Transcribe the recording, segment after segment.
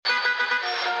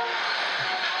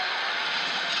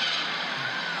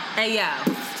Hey,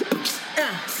 yo.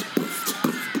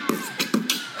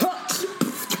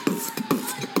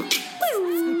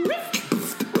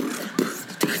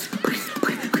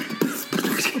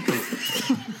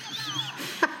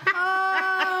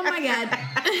 Oh, my God.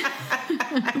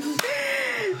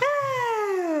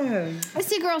 It's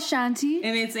your girl, Shanti.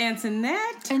 And it's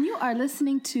Antoinette. And you are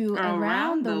listening to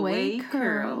Around the Way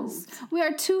Curls. We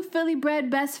are two Philly-bred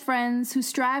best friends who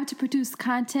strive to produce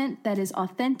content that is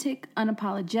authentic,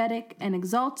 unapologetic, and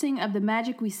exalting of the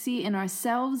magic we see in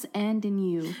ourselves and in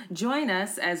you. Join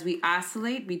us as we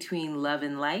oscillate between love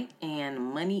and light and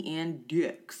money and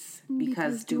dicks.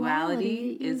 Because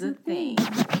duality is a thing.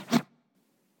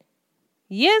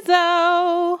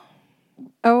 Yizzo!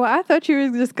 Oh, I thought you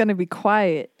were just going to be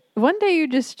quiet. One day you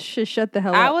just should shut the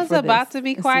hell up. I was about to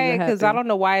be quiet because I don't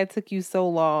know why it took you so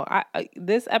long.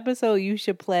 This episode, you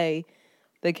should play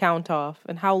the count off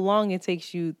and how long it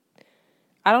takes you.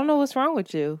 I don't know what's wrong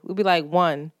with you. We'll be like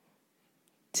 1,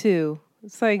 2.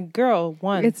 It's like, girl,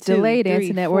 1. It's 2, delayed, 3,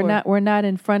 Antoinette. 4. We're not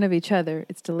in front of each other.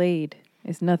 It's delayed.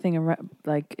 It's nothing around.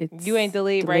 Like it's. You ain't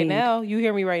delayed right now. You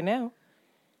hear me right now.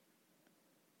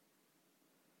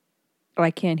 Oh,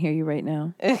 I can't hear you right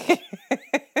now.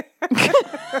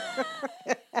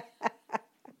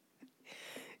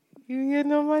 You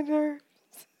getting on my nerves?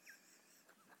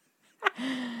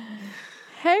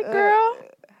 Hey, girl.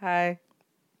 Hi.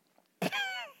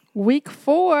 Week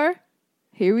 4.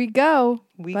 Here we go.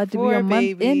 Week About 4, to be a month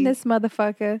baby. in this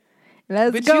motherfucker.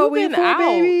 Let's But go. you've Week been 4, out.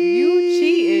 baby.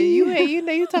 You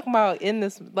cheating. You talking about in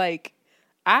this, like,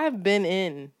 I've been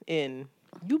in.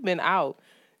 You've been out.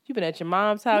 You've been at your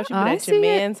mom's house. You've been at your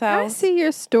man's house. I see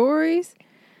your stories.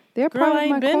 They're Girl, part I of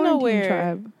my ain't been quarantine nowhere.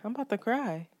 tribe. I'm about to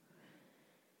cry.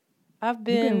 I've You've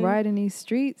been been riding these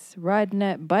streets, riding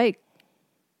that bike.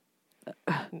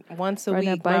 once a Riding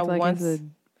week. that bike My like once. it's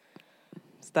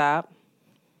Stop.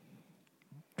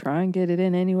 Try and get it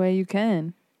in any way you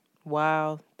can.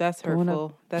 Wow, that's Going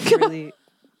hurtful. That's really.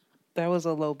 That was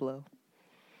a low blow.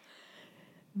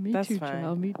 Me That's too, fine.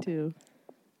 child. Me too.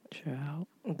 Child.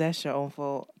 That's your own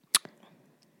fault.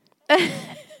 It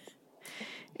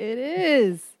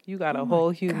is. You got a Oh whole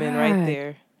my human right God.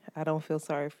 there. I don't feel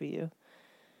sorry for you.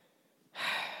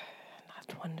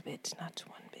 Not one bit. Not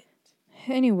one bit.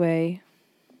 Anyway,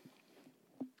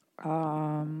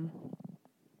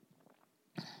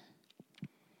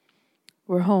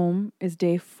 we're home. It's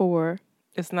day 4.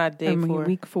 It's not day 4.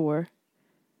 Week 4.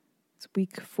 It's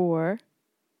week 4.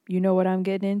 You know what I'm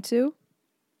getting into?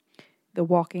 The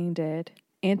Walking Dead.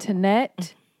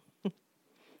 Antoinette,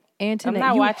 I'm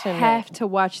not you watching have that. to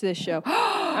watch this show.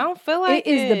 I don't feel like It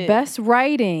is the best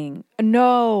writing.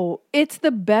 No, it's the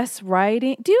best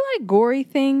writing. Do you like gory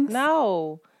things?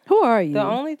 No. Who are you? The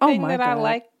only Oh thing my that I God.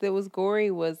 liked that was gory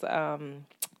was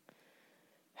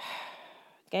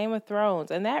Game of Thrones.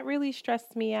 And that really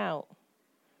stressed me out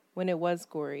when it was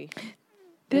gory.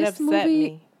 It upset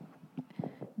me.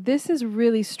 This is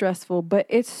really stressful, but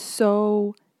it's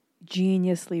so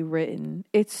geniusly written.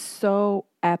 It's so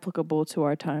applicable to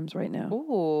our times right now.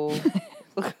 Ooh.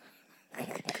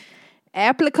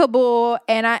 Applicable,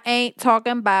 and I ain't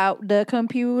talking about the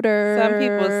computer. Some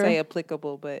people say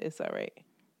applicable, but it's all right.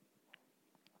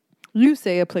 You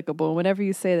say applicable. Whenever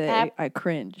you say that, I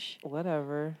cringe.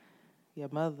 Whatever. Your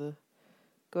mother.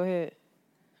 Go ahead.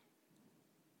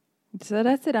 So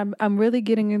that's it. I'm really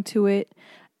getting into it.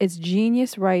 It's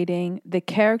genius writing, the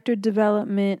character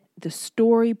development, the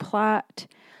story plot,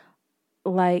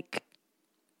 like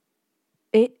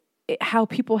it how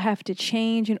people have to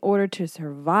change in order to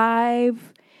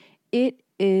survive. It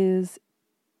is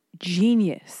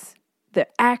genius. The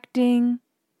acting,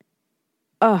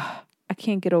 I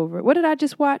can't get over it. What did I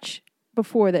just watch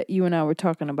before that you and I were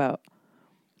talking about?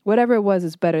 Whatever it was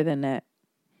is better than that.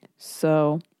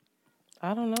 So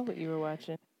I don't know what you were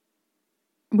watching.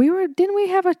 Didn't we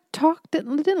have a talk?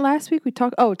 Didn't last week we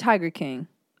talked? Oh, Tiger King.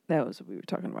 That was what we were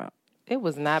talking about. It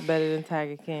was not better than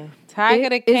Tiger King. Tiger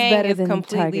It the is King better is than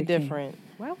completely Tiger King. different.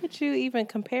 Why would you even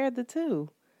compare the two?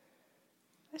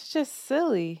 That's just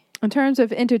silly. In terms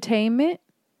of entertainment,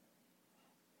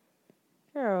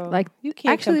 Girl, like you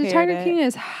can't actually, compare Tiger that. King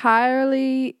is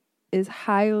highly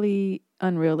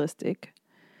unrealistic.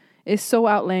 It's so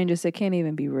outlandish it can't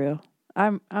even be real.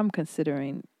 I'm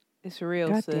considering. It's real,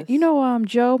 God sis. damn. You know,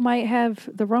 Joe might have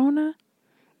the Rona.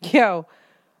 Yo.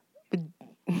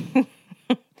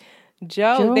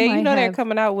 Joe, might they're have-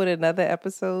 coming out with another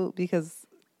episode because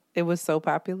it was so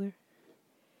popular.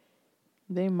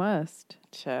 They must.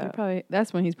 Child.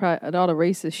 That's when he's probably all the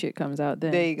racist shit comes out.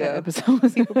 Then There you that go.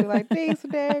 Episode. People be like, these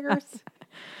daggers.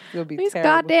 It'll be These terrible.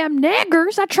 goddamn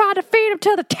niggers, I tried to feed them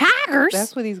to the tigers.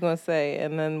 That's what he's going to say.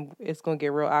 And then it's going to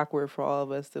get real awkward for all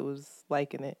of us that was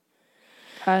liking it.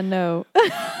 I know.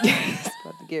 It's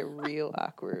about to get real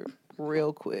awkward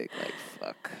real quick. Like,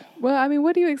 fuck. Well, I mean,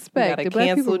 what do you expect? Do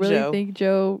black people really Joe. think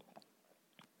Joe...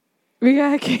 We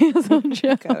gotta cancel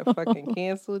Joe. Gotta fucking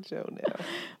cancel Joe now.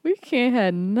 We can't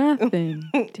have nothing.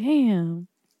 Damn.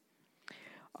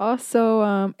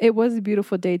 Also, it was a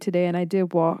beautiful day today, and I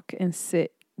did walk and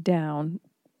sit down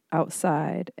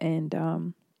outside.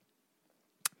 And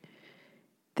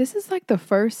this is like the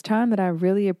first time that I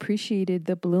really appreciated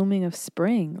the blooming of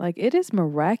spring. Like, it is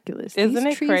miraculous. Isn't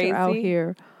These it trees crazy? are out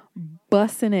here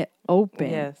busting it open.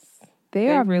 Yes. They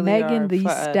are really Megan are the for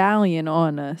us. Stallion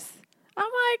on us. I'm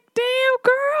like,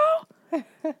 damn, girl.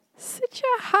 Sit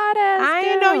your hot ass down. I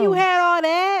didn't know you had all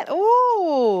that.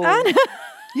 Ooh. I know.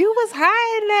 You was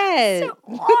hiding that.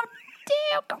 Oh,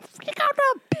 damn. You got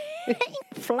the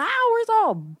pink flowers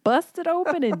all busted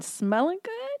open and smelling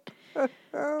good.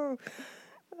 Oh.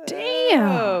 Damn.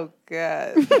 Oh,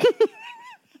 God.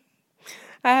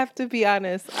 I have to be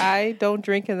honest. I don't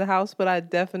drink in the house, but I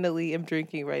definitely am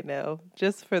drinking right now,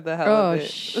 just for the hell of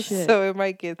it. Shit. So it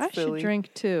might get I silly. should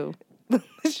drink too.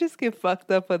 Let's just get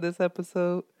fucked up on this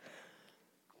episode,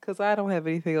 because I don't have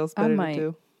anything else better to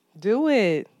do. Do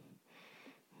it.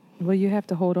 Well, you have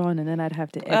to hold on, and then I'd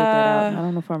have to edit that out. I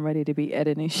don't know if I'm ready to be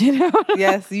editing shit out.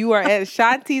 Yes, you are.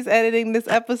 Shanti's editing this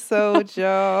episode,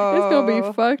 Joe. It's gonna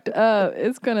be fucked up.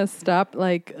 It's gonna stop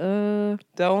like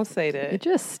Don't say that. It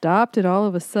just stopped, and all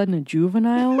of a sudden a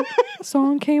Juvenile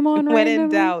song came on. When in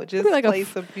randomly. doubt, just like play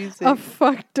some music. A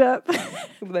fucked up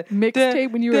Like,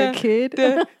 mixtape when you were a kid.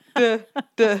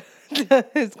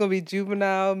 It's gonna be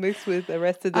Juvenile mixed with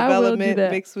Arrested I will do Development,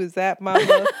 that. mixed with Zap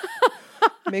Mama,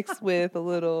 mixed with a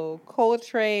little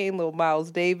Coltrane, little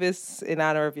Miles Davis in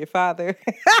honor of your father.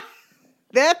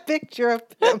 That picture of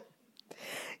him,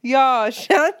 y'all.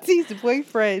 Shanti's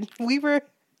boyfriend. We were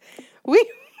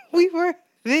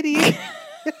video.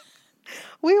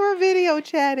 We were video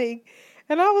chatting.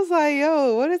 And I was like,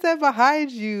 yo, what is that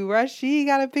behind you? Rashid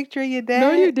got a picture of your dad?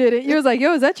 No, you didn't. You was like,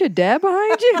 yo, is that your dad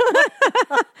behind you?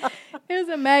 It was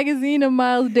a magazine of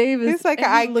Miles Davis. It's like and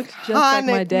an he looks just like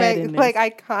my dad in this. like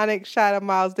iconic shot of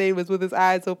Miles Davis with his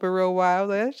eyes open real wide. I was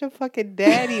like, that's your fucking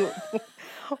daddy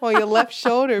on your left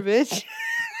shoulder, bitch.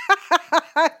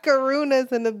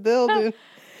 Karuna's in the building.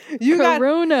 You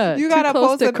Karuna. gotta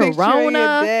post a picture of your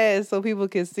Corona. dad so people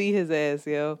can see his ass,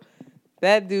 yo.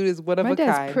 That dude is one of My a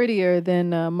dad's kind. prettier than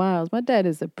Miles. My dad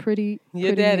is a pretty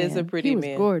Your dad man. is a pretty he man. He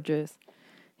was gorgeous.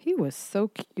 He was so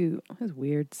cute. His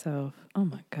weird self. Oh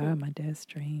my God, my dad's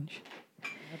strange.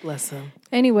 God bless him.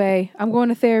 Anyway, I'm going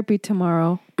to therapy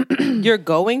tomorrow. You're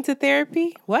going to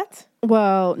therapy? What?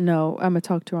 Well, no, I'm gonna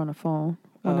talk to her on the phone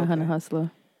on the Honey okay. Hustler.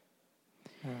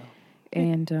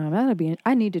 And that'll be.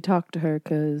 I need to talk to her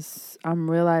because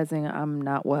I'm realizing I'm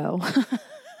not well.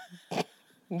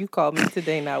 You called me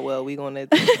today not well.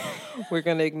 We're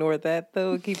gonna ignore that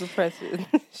though and keep it pressing.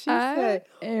 She said,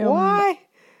 "Why?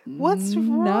 What's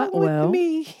wrong with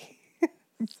me?" I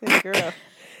said, "Girl,"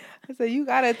 I said, "You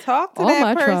gotta talk to all that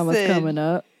my person." trauma's coming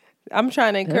up. I'm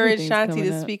trying to encourage Everything's Shanti coming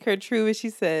to up. speak her truth, and she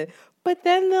said, "But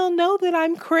then they'll know that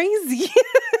I'm crazy."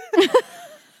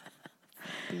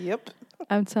 Yep.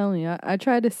 I'm telling you, I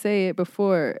tried to say it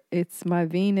before. It's my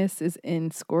Venus is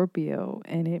in Scorpio,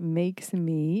 and it makes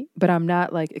me, but I'm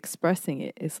not like expressing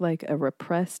it. It's like a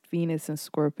repressed Venus in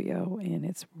Scorpio, and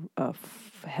it's a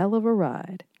hell of a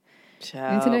ride.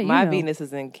 Child, Internet, my know. Venus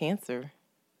is in Cancer,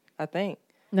 I think.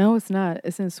 No, it's not.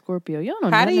 It's in Scorpio. You don't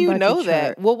know How do nothing you about know your that?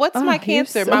 chart. Well, what's Oh, my you're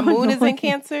Cancer? so My moon is in annoying.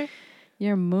 Cancer.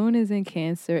 Your moon is in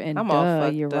Cancer, and I'm all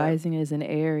fucked your up. rising is in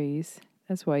Aries.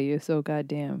 That's why you're so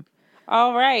goddamn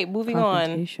All right, moving on.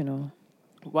 confrontational.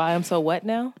 Why I'm so wet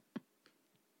now?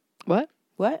 What?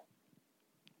 What?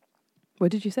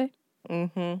 What did you say?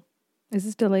 Mm-hmm. Is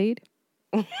this delayed?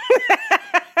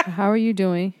 How are you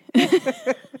doing?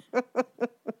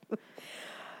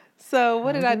 So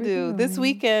what did I How's do? everything This going?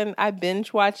 weekend, I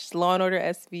binge watched Law & Order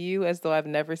SVU as though I've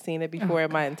never seen it before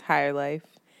in my entire life.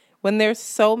 When there's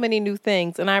so many new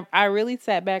things. And I really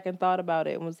sat back and thought about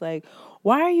it and was like,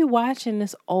 why are you watching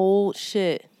this old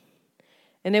shit?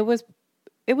 And it was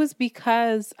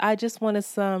because I just wanted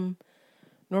some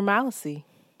normalcy.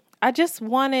 I just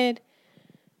wanted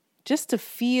just to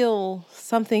feel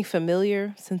something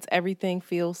familiar since everything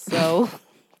feels so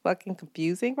fucking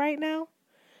confusing right now.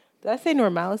 Did I say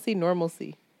normalcy?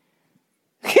 Normalcy.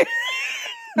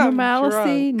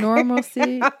 Normalcy,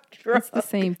 normalcy. I'm It's the drunk.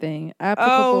 same thing.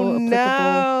 Applicable, Oh, applicable.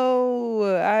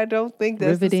 no. I don't think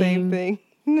that's the same thing.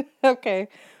 Okay.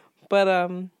 But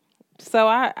So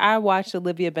I watched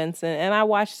Olivia Benson, and I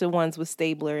watched the ones with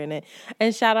Stabler in it.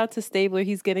 And shout out to Stabler.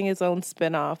 He's getting his own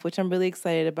spinoff, which I'm really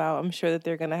excited about. I'm sure that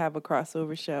they're going to have a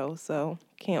crossover show. So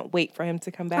can't wait for him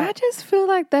to come back. I just feel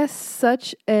like that's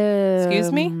such a...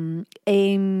 Excuse me?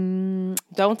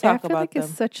 Don't talk about them.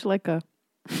 It's such like a...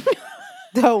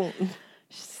 Don't.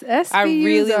 SVUs I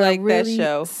really like really that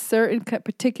show. Certain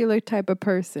particular type of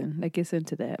person that gets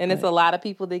into that. And it's a lot of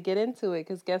people that get into it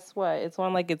because guess what? It's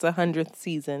on like its 100th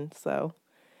season. So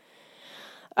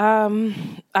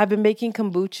I've been making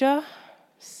kombucha.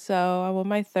 So I'm on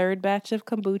my 3rd batch of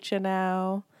kombucha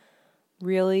now.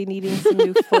 Really needing some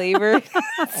new flavor.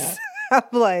 I'm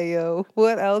like, yo,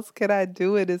 what else can I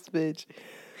do in this bitch?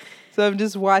 So I'm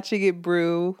just watching it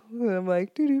brew. And I'm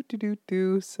like, do.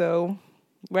 So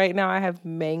right now I have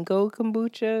mango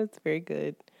kombucha. It's very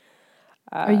good.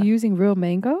 Are you using real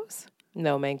mangoes?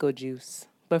 No, mango juice,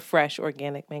 but fresh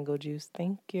organic mango juice.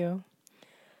 Thank you.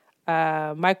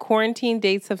 My quarantine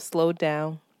dates have slowed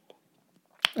down.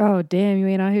 Oh, damn. You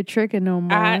ain't out here tricking no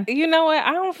more. You know what?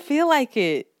 I don't feel like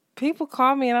it. People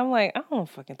call me and I'm like, I don't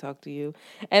fucking talk to you.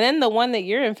 And then the one that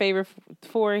you're in favor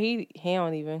for, he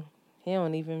don't even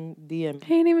DM.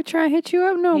 He ain't even trying to hit you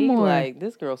up no more. Like,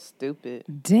 this girl's stupid.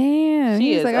 Damn.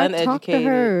 She is like, uneducated. I talked to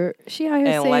her. She out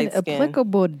here saying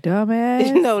applicable,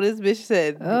 dumbass. No, this bitch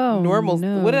said normal.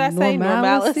 No. What did I say?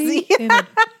 Normalcy.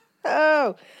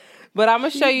 Oh. But I'm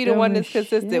going to show you the one that's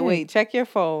consistent. Shit. Wait, check your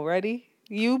phone. Ready?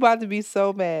 You about to be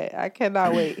so mad. I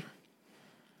cannot wait.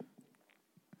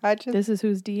 This is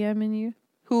who's DMing you?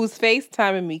 Who's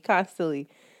FaceTiming me constantly.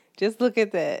 Just look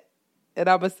at that. And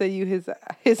I'm going to send you his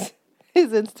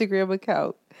Instagram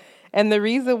account. And the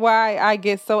reason why I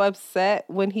get so upset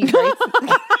when he writes...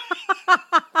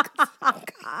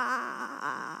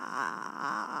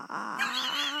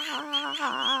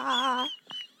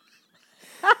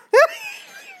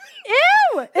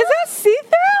 Ew! Is that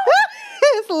see-through?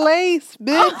 It's lace,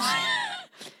 bitch.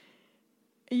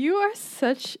 You are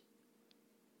such...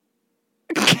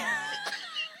 How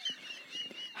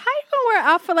you gonna wear an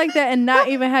outfit like that and not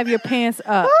even have your pants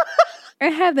up?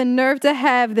 And have the nerve to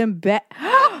have them back?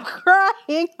 I'm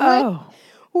crying. Oh.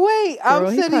 Wait, Girl,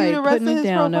 I'm sending you the rest of his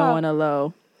down profile. On a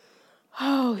low.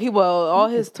 Oh, all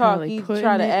his talk, he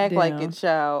try to act like it,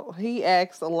 child. He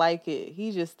acts like it.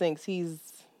 He just thinks he's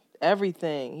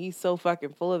everything. He's so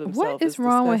fucking full of himself. What is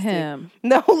wrong with him?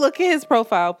 No, look at his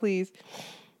profile, please.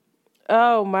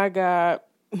 Oh, my God.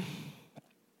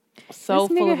 So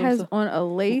this nigga has on a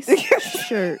lace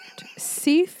shirt,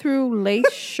 see-through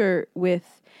lace shirt with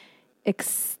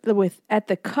at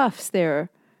the cuffs there.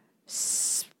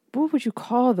 What would you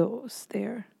call those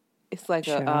there? It's like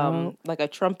a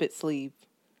trumpet sleeve.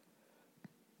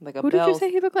 Like a Who bell. Did you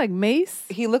say he looked like? Mace?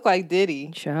 He looked like Diddy.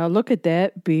 Child, look at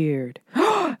that beard.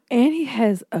 And he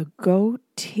has a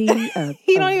goatee.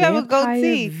 He don't even have a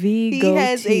goatee. He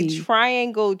has a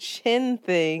triangle chin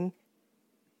thing.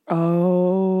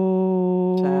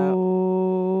 Oh,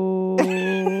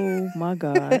 my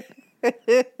God.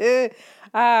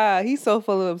 He's so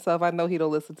full of himself. I know he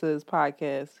don't listen to his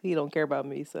podcast. He don't care about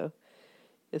me, so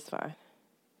it's fine.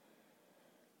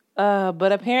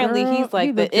 But apparently he's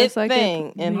like the it like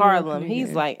thing in Harlem.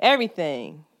 He's like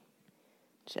everything.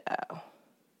 Ciao.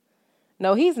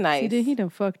 No, he's nice. He done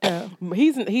fucked up.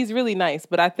 He's really nice,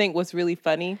 but I think what's really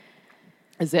funny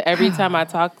is that every time I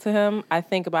talk to him, I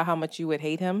think about how much you would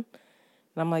hate him.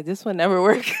 And I'm like, this would never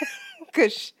work.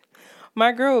 Because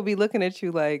my girl would be looking at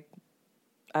you like,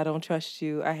 I don't trust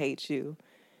you. I hate you.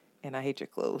 And I hate your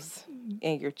clothes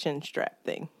and your chin strap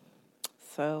thing.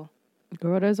 So.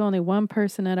 Girl, there's only one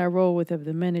person that I roll with of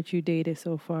the men that you dated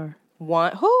so far.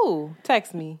 One? Who?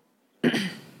 Text me.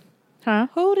 Huh?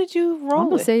 Who did you roll with? I'm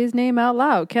going to say his name out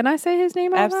loud. Can I say his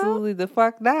name out loud? Absolutely the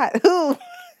fuck not. Who?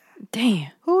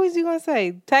 Damn. Who is you going to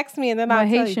say? Text me and then I'll tell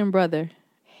you. My Haitian brother.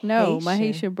 No, my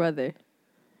Haitian brother.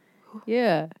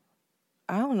 Yeah.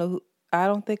 I don't know who. I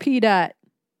don't think. P. Dot.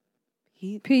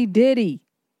 P. Diddy.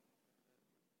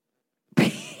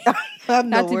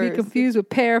 Not to be confused with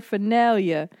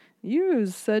paraphernalia. You're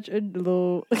such a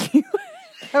little... I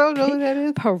don't know who that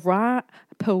is. I'm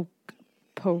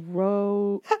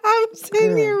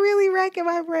sitting here really racking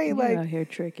my brain. You're out here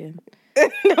tricking.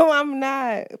 No, I'm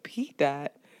not. P.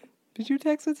 Dot. Did you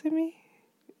text it to me?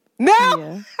 No.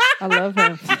 Yeah. I love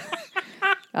him.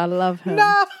 I love him.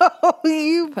 No,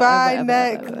 you buy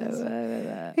next.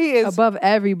 He is above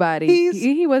everybody.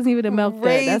 He wasn't even a milk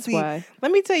dad. That's why.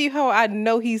 Let me tell you how I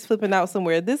know he's flipping out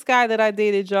somewhere. This guy that I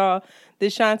dated, y'all, that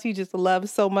Shanti just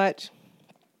loves so much,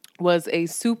 was a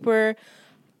super,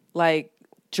 like,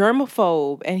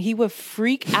 germaphobe, and he would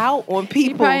freak out on people.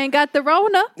 He probably ain't got the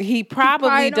Rona. He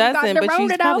probably doesn't, but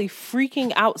he's probably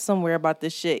freaking out somewhere about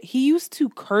this shit. He used to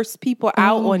curse people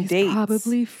out on dates.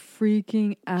 Probably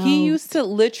freaking out. He used to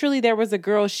literally, there was a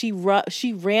girl, she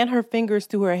ran her fingers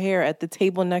through her hair at the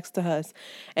table next to us,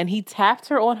 and he tapped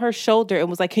her on her shoulder and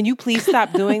was like, "Can you please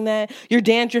stop doing that? Your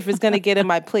dandruff is going to get in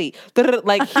my plate."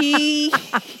 Like, he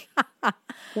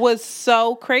was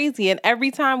so crazy. And every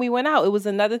time we went out, it was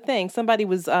another thing. Somebody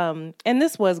was, and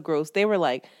this was gross. They were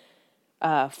like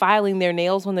filing their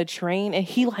nails on the train, and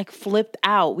he like flipped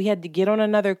out. We had to get on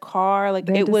another car. Like,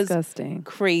 it was disgusting.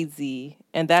 Crazy.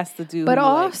 And that's the dude. But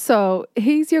also,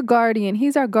 he's your guardian.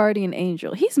 He's our guardian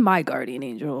angel. He's my guardian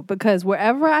angel, because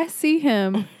wherever I see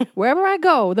him, wherever I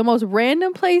go, the most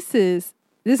random places,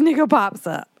 this nigga pops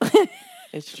up.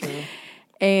 It's true.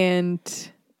 And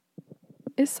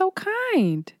it's so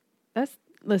kind.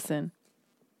 Listen,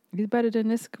 he's better than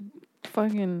this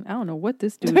fucking, I don't know what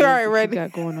this dude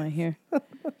got going on here.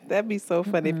 That'd be so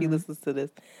funny if he listens to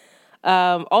this.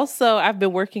 Also, I've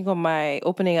been working on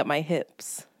opening up my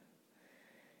hips.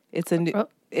 It's a new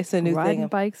thing. Riding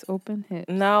bikes, open hips.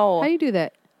 No. How do you do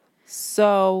that?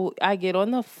 So I get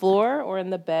on the floor or in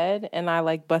the bed and I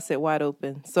like bust it wide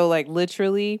open. So like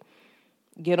literally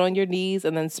get on your knees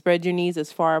and then spread your knees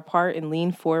as far apart and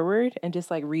lean forward and just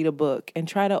like read a book and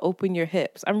try to open your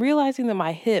hips. I'm realizing that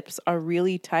my hips are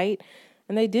really tight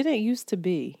and they didn't used to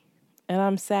be. And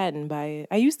I'm saddened by it.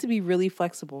 I used to be really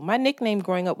flexible. My nickname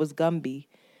growing up was Gumby.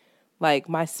 Like,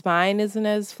 my spine isn't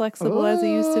as flexible as it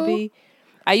used to be.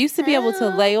 I used to be able to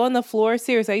lay on the floor.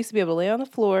 Seriously, I used to be able to lay on the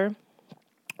floor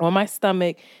on my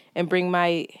stomach and bring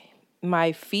my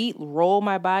feet, roll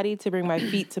my body to bring my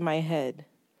feet to my head.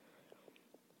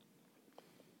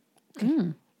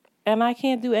 And I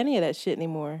can't do any of that shit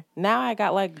anymore. Now I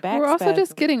got like back. We're also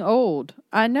just getting old.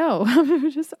 I know. We're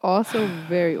just also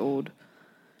very old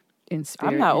in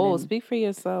spirit. I'm not old. Speak for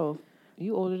yourself.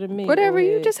 You older than me. Whatever.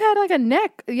 You just had like a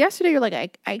neck. Yesterday you're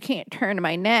like, I can't turn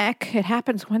my neck. It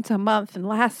happens once a month and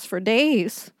lasts for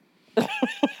days.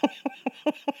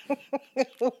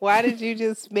 Why did you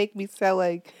just make me sound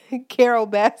like Carol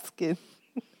Baskin?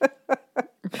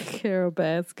 Carol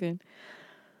Baskin.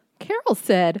 Carol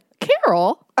said,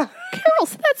 Carol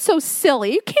said, that's so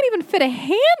silly. You can't even fit a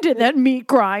hand in that meat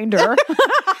grinder.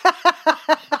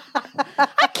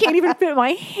 I can't even fit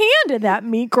my hand in that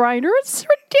meat grinder. It's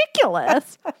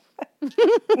ridiculous.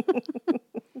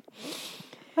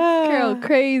 Carol,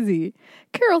 crazy.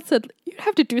 Carol said, you'd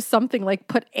have to do something like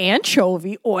put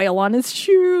anchovy oil on his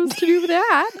shoes to do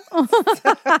that.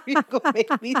 Stop, you're going to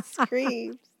make me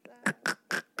scream.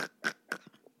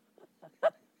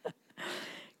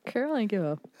 Carol ain't give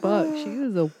a fuck. She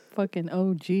was a fucking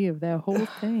OG of that whole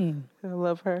thing. I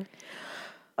love her.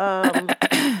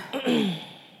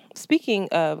 Speaking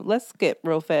of, let's skip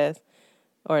real fast.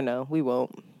 Or no, we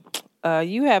won't.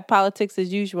 You have politics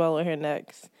as usual on here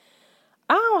next.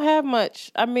 I don't have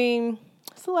much. I mean,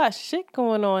 it's a lot of shit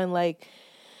going on. Like,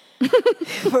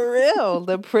 for real,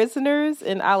 the prisoners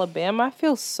in Alabama, I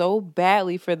feel so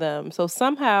badly for them. So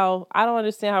somehow, I don't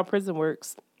understand how prison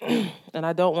works. And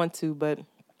I don't want to, but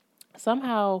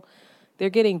somehow they're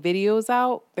getting videos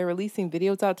out. They're releasing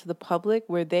videos out to the public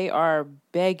where they are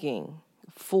begging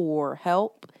for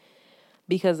help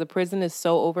because the prison is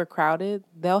so overcrowded.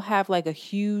 They'll have like a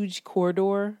huge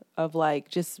corridor of like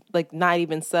just like not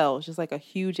even cells, just like a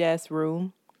huge ass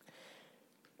room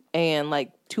and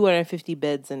like 250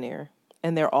 beds in there.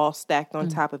 And they're all stacked on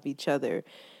top of each other.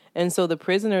 And so the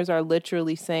prisoners are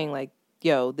literally saying like,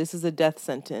 yo, this is a death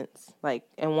sentence. Like,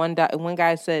 and one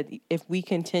guy said, if we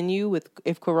continue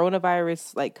if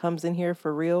coronavirus like comes in here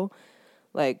for real,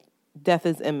 like death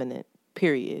is imminent,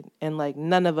 period. And like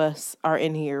none of us are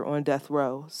in here on death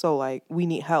row. So like we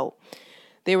need help.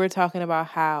 They were talking about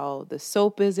how the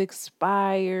soap is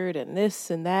expired and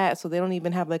this and that. So they don't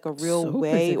even have like a real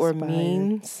way or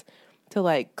means to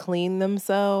like clean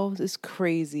themselves. It's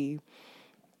crazy.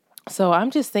 So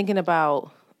I'm just thinking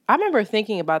about, I remember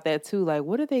thinking about that too. Like,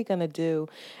 what are they going to do?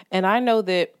 And I know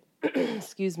that,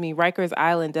 excuse me, Rikers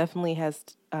Island definitely has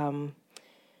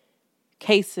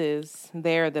cases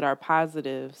there that are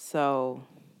positive. So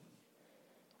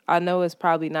I know it's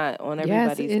probably not on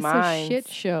everybody's mind. It's a shit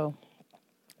show.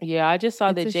 Yeah, I just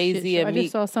saw that Jay-Z and Meek. I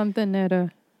just saw something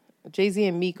that Jay-Z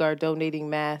and Meek are donating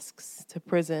masks to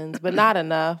prisons, but not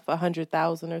enough,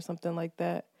 100,000 or something like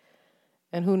that.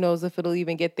 And who knows if it'll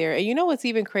even get there. And you know what's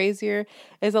even crazier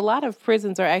is a lot of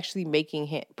prisoners are actually making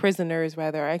hand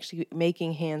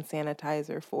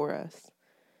sanitizer for us.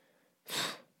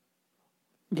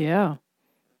 Yeah.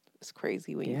 It's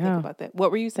crazy when you think about that.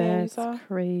 What were you saying? That's you saw?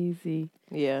 Crazy.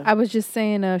 Yeah. I was just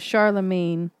saying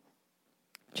Charlemagne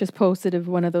just posted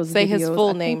one of those Say videos. his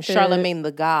full name, Charlemagne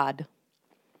the God.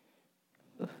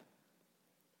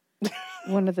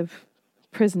 One of the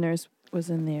prisoners was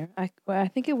in there. I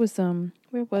think it was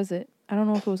where was it? I don't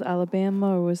know if it was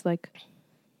Alabama or it was like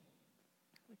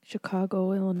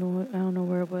Chicago, Illinois. I don't know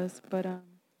where it was, but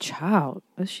child,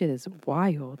 this shit is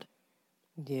wild.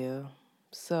 Yeah.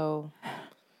 So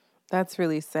that's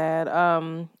really sad.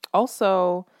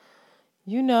 Also,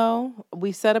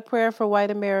 we said a prayer for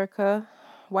white America,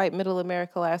 white middle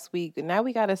America last week. And now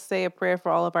we got to say a prayer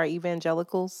for all of our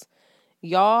evangelicals.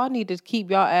 Y'all need to keep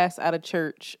y'all ass out of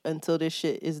church until this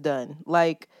shit is done.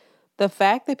 Like, the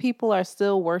fact that people are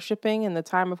still worshiping in the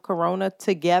time of Corona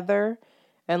together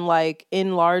and like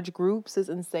in large groups is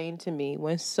insane to me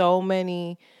when so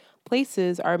many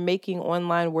places are making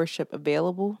online worship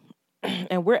available.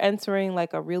 And we're entering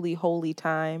like a really holy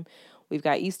time. We've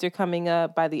got Easter coming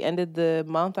up. By the end of the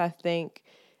month, I think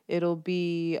it'll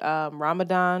be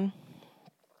Ramadan.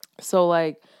 So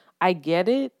like, I get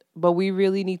it, but we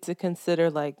really need to consider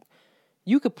like,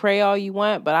 you could pray all you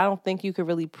want, but I don't think you could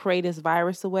really pray this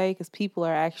virus away because people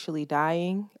are actually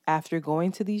dying after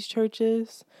going to these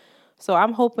churches. So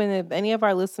I'm hoping if any of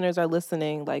our listeners are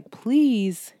listening, like,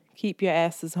 please keep your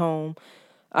asses home.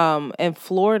 And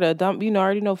Florida, I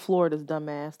already know Florida's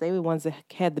dumbass. They were the ones that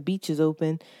had the beaches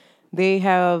open.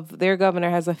 Their governor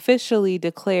has officially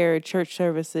declared church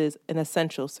services an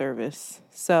essential service.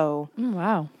 So,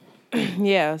 wow.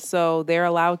 Yeah, so they're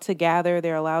allowed to gather,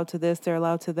 they're allowed to this, they're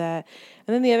allowed to that.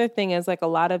 And then the other thing is like a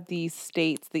lot of these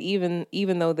states, even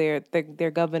though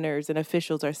their governors and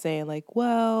officials are saying like,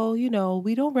 well,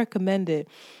 we don't recommend it.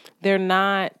 They're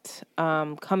not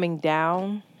coming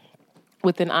down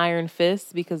with an iron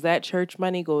fist because that church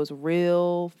money goes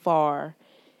real far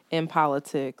in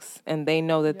politics and they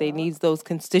know that they need those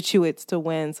constituents to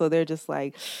win. So they're just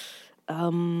like,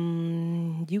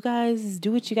 you guys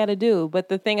do what you got to do. But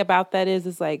the thing about that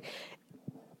is like,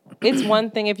 it's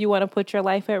one thing if you want to put your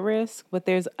life at risk, but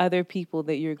there's other people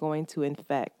that you're going to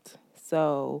infect.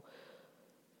 So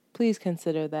please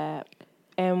consider that.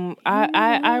 And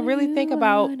I really think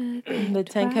about the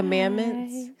Ten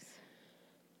Commandments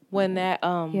when that,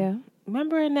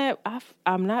 remember in that,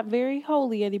 I'm not very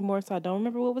holy anymore, so I don't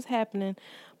remember what was happening.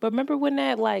 But remember when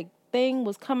that like thing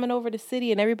was coming over the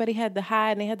city and everybody had to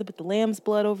hide and they had to put the lamb's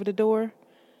blood over the door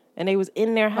and they was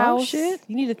in their house? Oh, shit.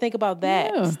 You need to think about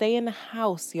that. Yeah. Stay in the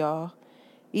house, y'all.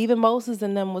 Even Moses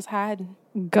and them was hiding.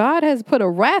 God has put a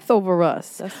wrath over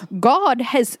us. God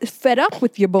has fed up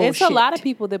with your bullshit. It's a lot of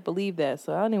people that believe that,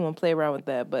 so I don't even want to play around with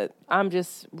that. But I'm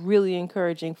just really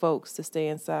encouraging folks to stay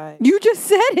inside. You just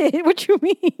said it. What you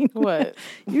mean? What?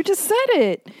 You just said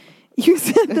it. You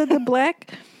said that the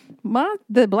black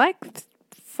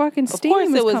fucking steam. Of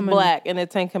course, it was coming. black in the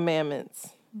Ten Commandments.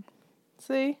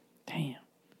 See? Damn.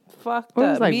 Fucked Or it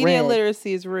up. was like Media red.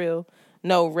 literacy is real.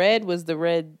 No, red was the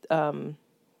Red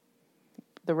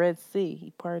Sea.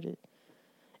 He parted.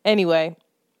 Anyway,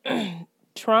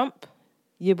 Trump,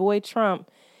 your boy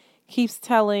Trump, keeps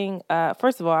telling,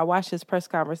 first of all, I watched his press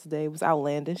conference today. It was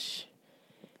outlandish.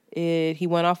 He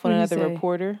went off on another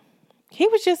reporter.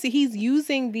 He's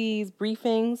using these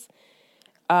briefings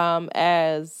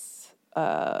as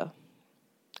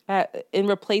in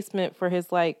replacement for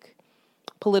his like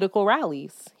political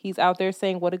rallies. He's out there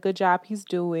saying what a good job he's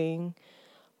doing,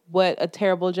 what a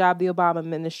terrible job the Obama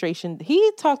administration.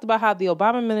 He talked about how the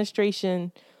Obama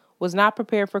administration was not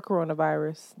prepared for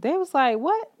coronavirus. They was like,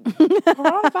 what?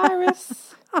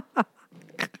 Coronavirus?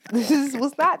 This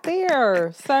was not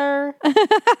there, sir.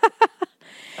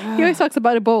 He always talks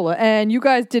about Ebola, and you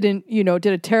guys did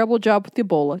a terrible job with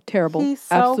Ebola. Terrible. He's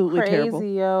so absolutely crazy, terrible.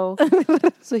 yo.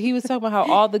 So he was talking about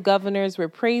how all the governors were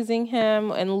praising him,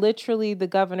 and literally the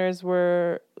governors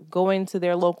were going to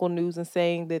their local news and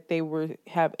saying that they were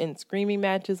having screaming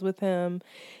matches with him.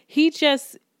 He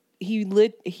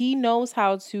knows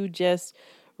how to just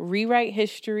rewrite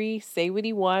history, say what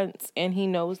he wants, and he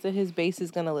knows that his base is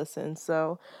going to listen.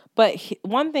 So, but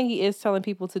one thing he is telling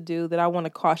people to do that I want to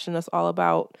caution us all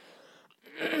about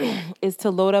is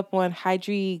to load up on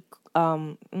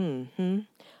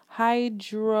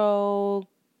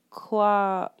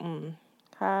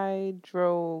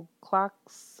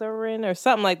hydrochloroquine or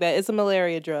something like that. It's a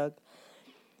malaria drug.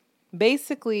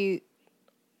 Basically,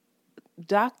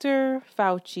 Dr.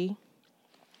 Fauci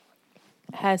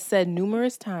has said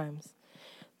numerous times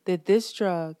that this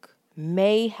drug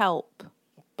may help,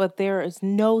 but there is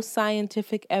no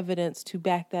scientific evidence to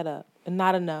back that up, and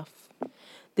not enough.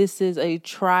 This is a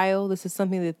trial. This is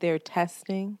something that they're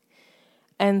testing.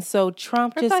 And so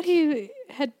Trump I thought he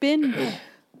had been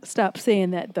stopped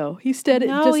saying that though. He said it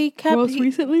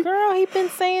recently. Girl, he's been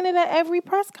saying it at every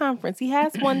press conference. He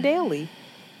has one daily.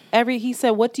 He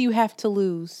said, "What do you have to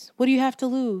lose? What do you have to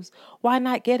lose? Why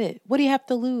not get it? What do you have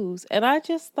to lose?" And I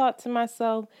just thought to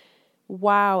myself,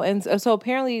 wow. And so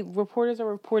apparently reporters are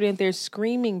reporting there's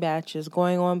screaming matches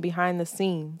going on behind the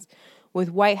scenes with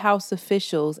White House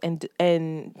officials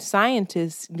and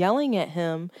scientists yelling at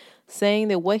him, saying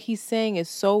that what he's saying is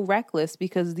so reckless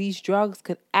because these drugs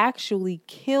could actually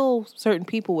kill certain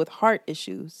people with heart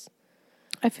issues.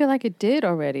 I feel like it did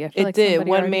already. It did.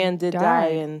 One man did die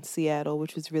in Seattle,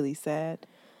 which was really sad.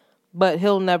 But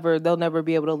they'll never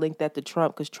be able to link that to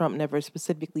Trump because Trump never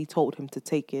specifically told him to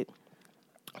take it.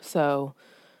 So,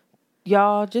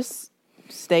 y'all just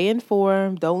stay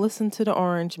informed. Don't listen to the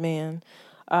orange man.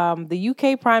 The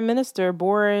UK Prime Minister,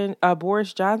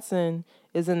 Boris Johnson,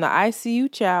 is in the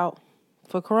ICU, child,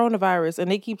 for coronavirus.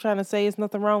 And they keep trying to say there's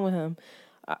nothing wrong with him.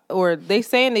 Or they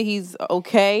saying that he's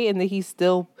okay and that he's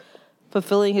still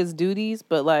fulfilling his duties.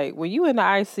 But, like, when you in the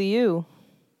ICU,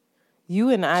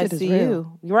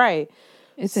 right.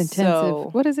 It's intensive. So,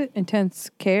 what is it?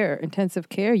 Intensive care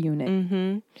unit.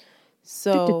 Mm-hmm.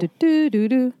 So,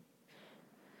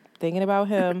 thinking about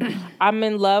him. I'm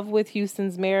in love with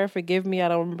Houston's mayor. Forgive me, I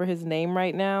don't remember his name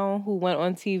right now, who went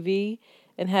on TV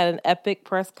and had an epic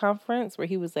press conference where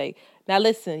he was like, now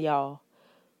listen, y'all,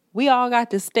 we all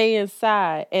got to stay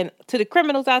inside. And to the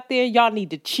criminals out there, y'all need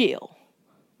to chill.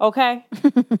 Okay?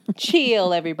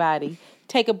 Chill, everybody.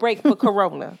 Take a break for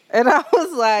Corona. And I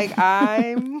was like,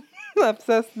 I'm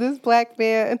obsessed with this black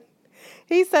man.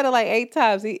 He said it like 8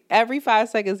 times. Every 5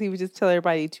 seconds, he would just tell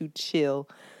everybody to chill.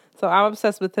 So I'm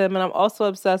obsessed with him. And I'm also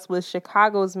obsessed with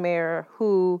Chicago's mayor,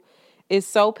 who is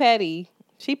so petty.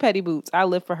 She petty boots. I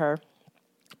live for her.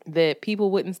 That people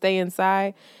wouldn't stay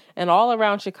inside. And all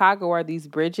around Chicago are these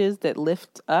bridges that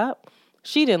lift up.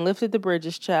 She done lifted the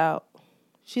bridges, child.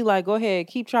 She like, go ahead.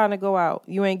 Keep trying to go out.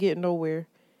 You ain't getting nowhere.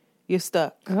 You're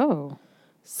stuck. Oh.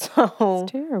 So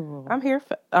it's terrible. I'm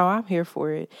here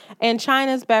for it. And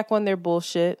China's back on their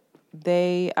bullshit.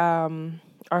 They are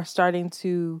starting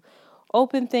to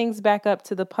open things back up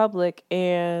to the public,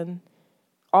 and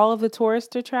all of the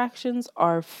tourist attractions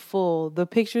are full. The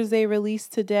pictures they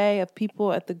released today of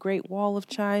people at the Great Wall of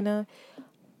China,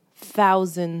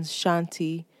 thousands,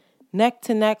 Shanti, neck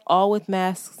to neck, all with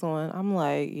masks on. I'm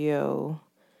like, yo,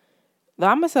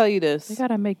 I'm gonna tell you this. They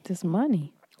gotta make this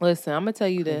money. Listen, I'm gonna tell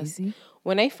you this.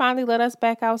 When they finally let us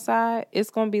back outside, it's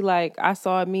going to be like, I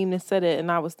saw a meme that said it,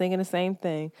 and I was thinking the same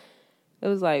thing. It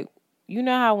was like, you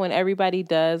know how when everybody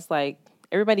does, like,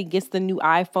 everybody gets the new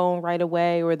iPhone right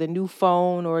away or the new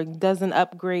phone or doesn't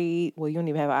upgrade. Well, you don't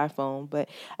even have an iPhone, but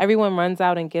everyone runs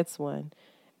out and gets one.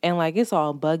 And, like, it's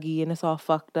all buggy and it's all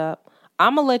fucked up.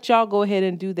 I'm going to let y'all go ahead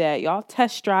and do that. Y'all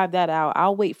test drive that out.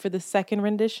 I'll wait for the second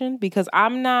rendition because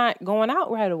I'm not going out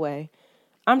right away.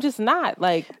 I'm just not.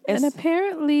 Like, and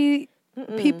apparently...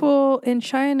 people in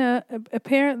China,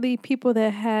 apparently people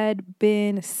that had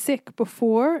been sick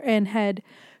before and had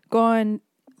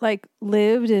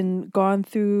lived and gone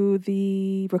through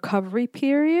the recovery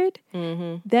period,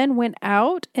 then went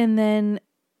out and then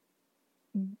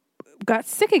got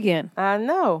sick again. I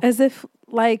know. As if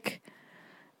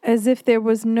there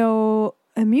was no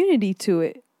immunity to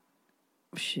it.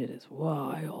 Shit is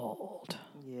wild.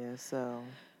 Yeah, so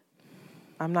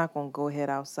I'm not going to go ahead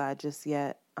outside just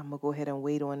yet. I'm going to go ahead and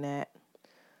wait on that.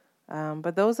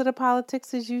 But those are the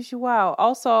politics as usual.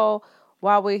 Also,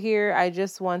 while we're here, I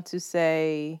just want to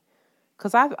say,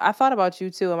 because I thought about you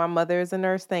too, and my mother is a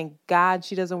nurse. Thank God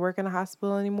she doesn't work in a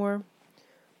hospital anymore.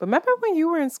 But remember when you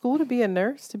were in school to be a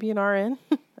nurse, to be an RN?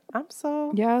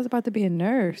 Yeah, I was about to be a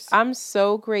nurse. I'm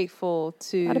so grateful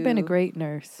to... I'd have been a great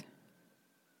nurse.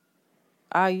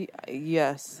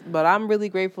 Yes, but I'm really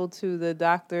grateful to the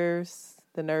doctors,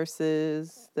 the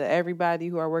nurses, everybody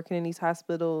who are working in these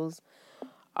hospitals,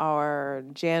 our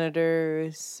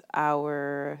janitors,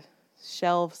 our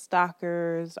shelf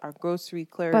stockers, our grocery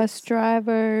clerks, bus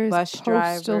drivers,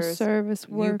 postal service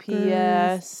workers,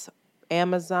 UPS,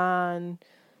 Amazon,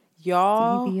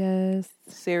 y'all. CVS.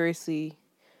 Seriously,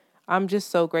 I'm just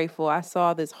so grateful. I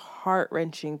saw this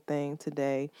heart-wrenching thing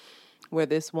today where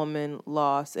this woman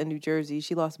lost in New Jersey.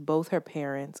 She lost both her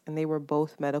parents, and they were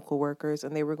both medical workers,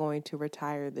 and they were going to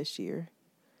retire this year.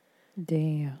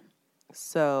 Damn.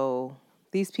 So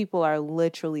these people are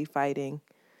literally fighting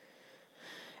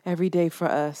every day for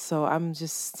us. So I'm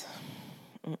just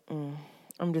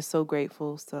so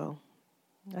grateful. So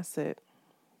that's it.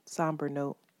 Somber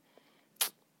note.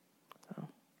 So.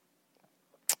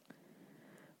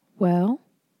 Well,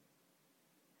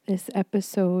 this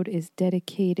episode is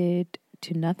dedicated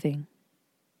to nothing.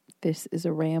 This is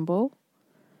a ramble.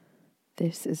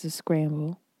 This is a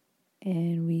scramble.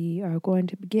 And we are going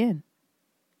to begin.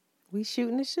 We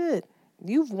shooting the shit.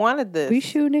 You've wanted this. We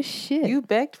shooting the shit. You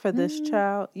begged for this,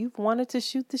 child. You've wanted to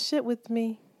shoot the shit with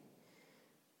me.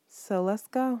 So let's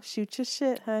go. Shoot your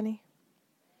shit, honey.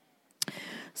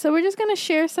 So we're just going to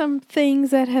share some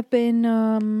things that have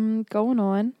been going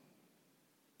on.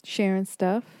 Sharing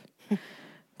stuff.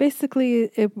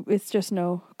 Basically, it's just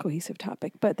no cohesive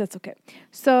topic, but that's okay.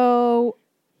 So,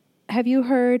 have you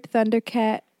heard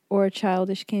Thundercat or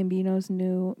Childish Gambino's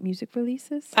new music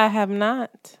releases? I have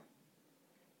not.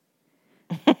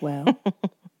 Well,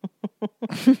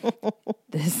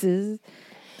 this is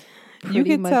pretty you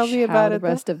can much tell me about how the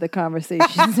rest of the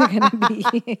conversations are going to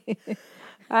be.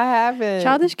 I haven't.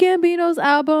 Childish Gambino's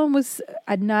album was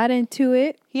not into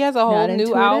it. He has a whole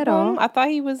new album. I thought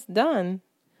he was done.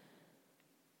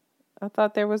 I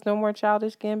thought there was no more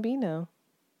Childish Gambino.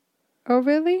 Oh,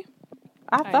 really?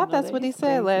 I thought that's what he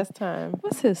said last time.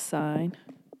 What's his sign?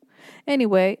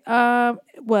 Anyway,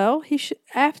 well, he should.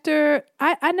 After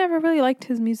I never really liked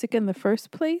his music in the first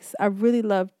place. I really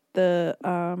loved the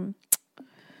album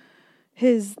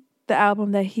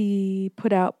that he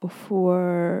put out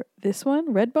before this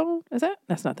one, Redbone.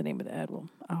 That's not the name of the album.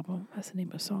 That's the name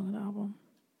of the song on the album.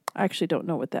 I actually don't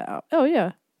know what that Oh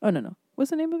yeah. Oh no.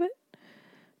 What's the name of it?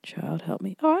 Child, help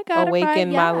me. Oh, I got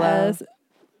Awaken it right. My Love.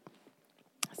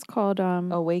 It's called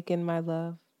Awaken My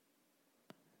Love.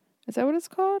 Is that what it's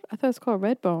called? I thought it's called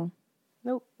Redbone.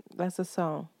 Nope, that's a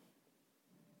song.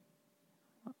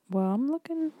 Well, I'm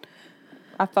looking.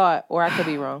 I thought, or I could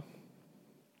be wrong.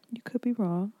 You could be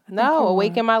wrong. No,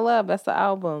 Awaken My Love. That's the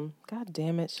album. God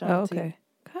damn it, Shanti. Oh, okay.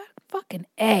 God fucking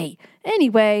A.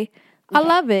 Anyway, I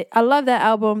love it. I love that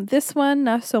album. This one,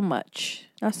 not so much.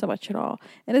 Not so much at all.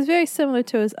 And it's very similar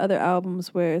to his other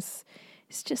albums where it's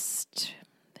just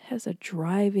it has a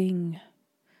driving.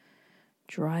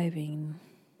 I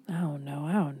don't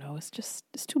know.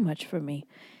 It's too much for me.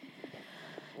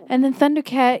 And then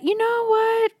Thundercat, you know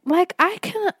what? Like I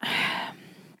can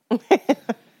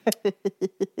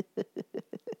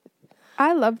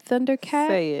I love Thundercat.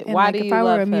 Say it. And Why like, do you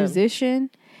love him?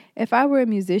 If I were a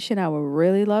musician, I would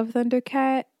really love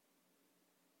Thundercat.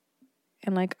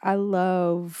 And like I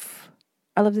love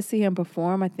to see him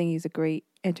perform. I think he's a great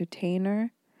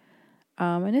entertainer.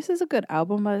 And this is a good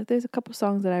album. There's a couple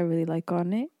songs that I really like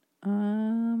on it.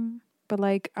 But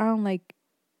like I don't like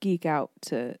geek out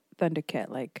to Thundercat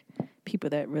like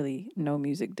people that really know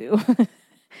music do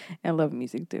and love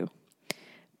music do.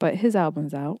 But his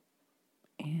album's out.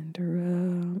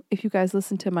 And if you guys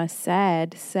listen to my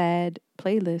sad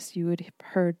playlist, you would have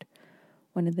heard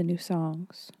one of the new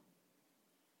songs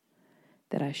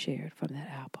that I shared from that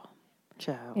album.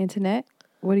 Child. Internet,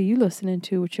 what are you listening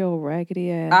to with your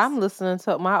raggedy ass? I'm listening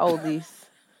to my oldies.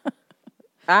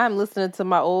 I'm listening to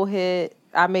my old head.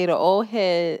 I made an old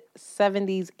head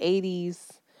 70s,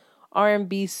 80s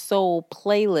R&B soul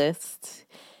playlist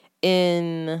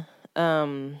in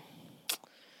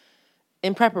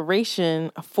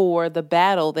preparation for the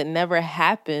battle that never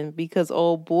happened because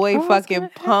old boy fucking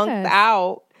punked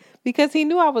out because he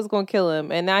knew I was going to kill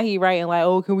him. And now he writing like,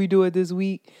 oh, can we do it this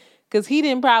week? Because he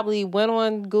didn't probably went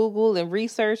on Google and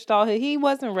researched all his. He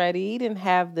wasn't ready. He didn't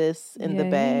have this in the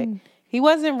bag. He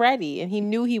wasn't ready, and he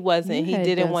knew he wasn't. He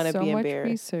didn't want to be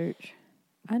embarrassed. So much research.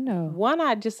 I know. One,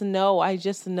 I just know.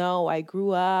 I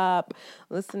grew up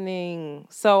listening.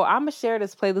 So I'm going to share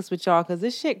this playlist with y'all because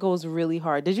this shit goes really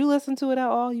hard. Did you listen to it at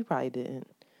all? You probably didn't.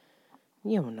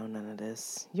 You don't know none of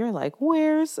this. You're like,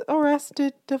 where's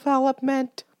Arrested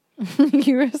Development?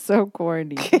 You're so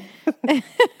corny.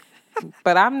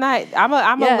 But I'm not.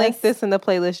 I'm going to link this in the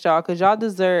playlist, y'all, because y'all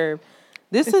deserve.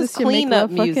 This is cleanup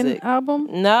music. Album?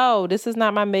 No, this is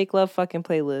not my Make Love Fucking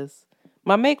playlist.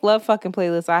 My Make Love Fucking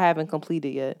playlist I haven't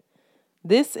completed yet.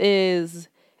 This is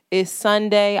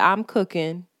Sunday. I'm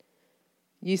cooking.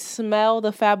 You smell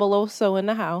the Fabuloso in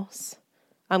the house.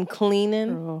 I'm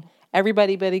cleaning. Girl.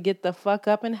 Everybody better get the fuck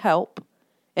up and help.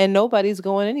 And nobody's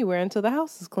going anywhere until the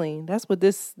house is clean. That's what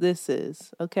this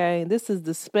is, okay? This is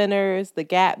the Spinners, the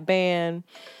Gap Band.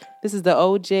 This is the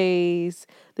OJs.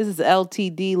 This is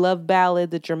LTD, Love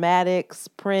Ballad, The Dramatics,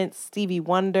 Prince, Stevie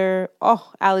Wonder,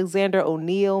 Alexander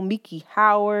O'Neal, Miki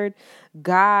Howard,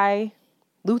 Guy,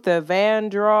 Luther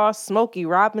Vandross, Smokey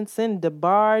Robinson,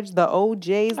 DeBarge, the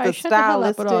OJs, the Stylistics. Shut the hell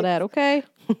up with all that, okay?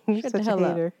 You're such a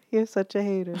hater. You're such a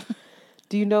hater.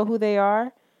 Do you know who they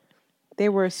are? They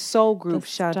were soul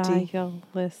groups, Shanti.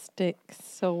 Stylistic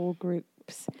soul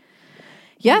groups.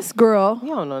 Yes, girl. You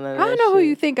don't know none of I don't know who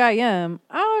you think I am.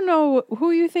 I don't know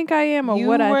who you think I am or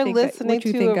what I think. You were listening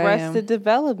to Arrested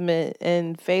Development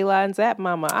and Phelan Zap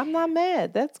Mama. I'm not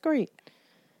mad. That's great.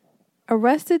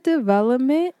 Arrested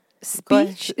Development.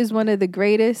 Speech is one of the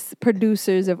greatest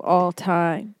producers of all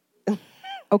time.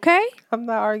 Okay? I'm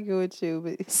not arguing with you,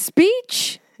 but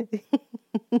Speech.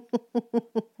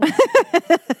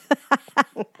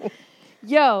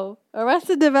 Yo,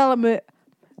 Arrested Development.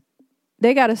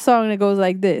 They got a song that goes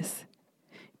like this.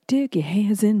 Dig your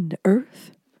hands in the earth.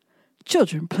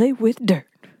 Children play with dirt.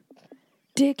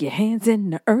 Dig your hands in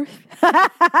the earth.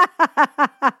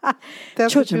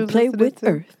 Children play with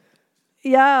earth.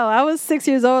 Yo, I was 6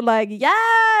 years old like,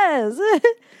 yes!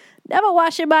 Never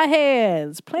washing my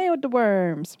hands. Playing with the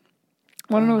worms.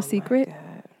 Want to know a secret?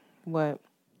 God. What?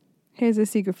 Here's a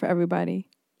secret for everybody.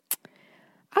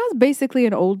 I was basically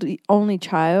an only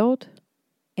child.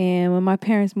 And when my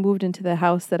parents moved into the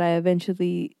house that I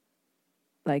eventually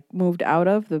moved out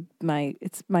of,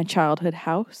 it's my childhood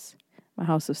house, my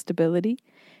house of stability.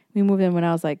 We moved in when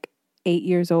I was 8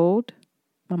 years old.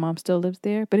 My mom still lives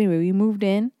there. But anyway, we moved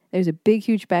in. There's a big,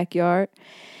 huge backyard.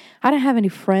 I didn't have any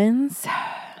friends.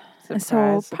 And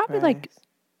so probably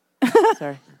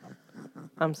Sorry.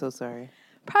 I'm so sorry.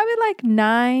 Probably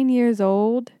 9 years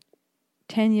old,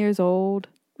 10 years old,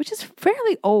 which is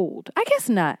fairly old. I guess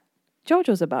not.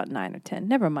 JoJo's about 9 or 10.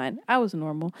 Never mind. I was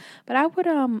normal. But I would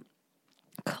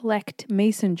collect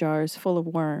mason jars full of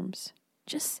worms.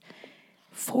 Just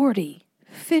 40,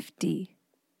 50,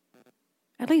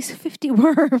 at least 50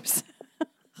 worms.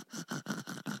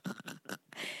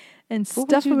 And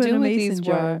stuff them in a mason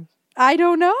jar. I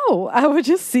don't know. I would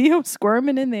just see them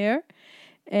squirming in there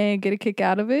and get a kick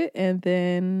out of it and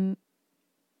then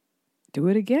do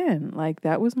it again.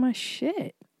 That was my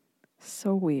shit.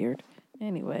 So weird.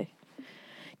 Anyway.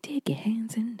 Dig your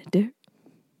hands in the dirt.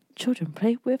 Children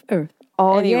play with earth.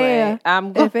 Oh, anyway,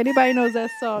 yeah. If anybody knows that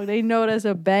song, they know that's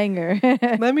a banger.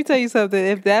 Let me tell you something.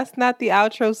 If that's not the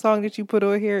outro song that you put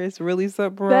on here, it's really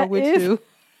something wrong with you.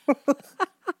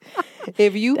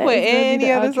 If you put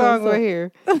any other song on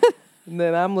here,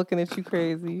 then I'm looking at you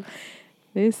crazy.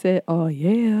 They said, oh,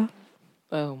 yeah.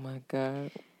 Oh, my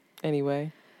God.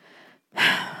 Anyway.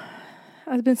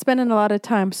 I've been spending a lot of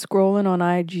time scrolling on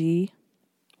IG.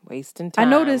 Wasting time. I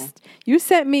noticed you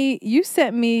sent me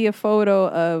a photo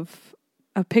of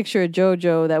a picture of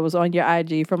JoJo that was on your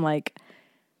IG from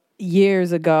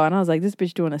years ago. And I was like, this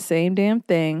bitch doing the same damn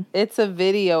thing. It's a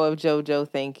video of JoJo,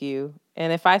 thank you.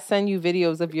 And if I send you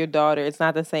videos of your daughter, it's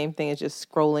not the same thing as just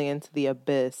scrolling into the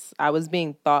abyss. I was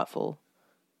being thoughtful.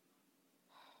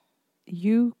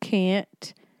 You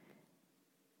can't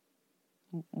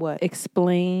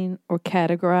explain or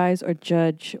categorize or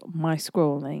judge my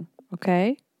scrolling,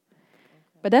 okay?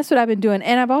 But that's what I've been doing.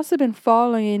 And I've also been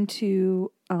falling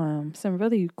into some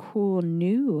really cool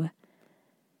new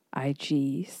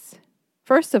IGs.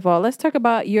 First of all, let's talk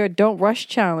about your Don't Rush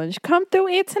challenge. Come through,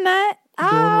 internet.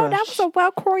 Oh, that was a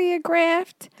well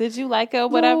choreographed. Did you like it or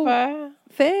whatever?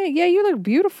 Thing. Yeah, you look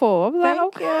beautiful. I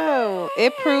was Thank you.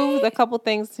 It proved a couple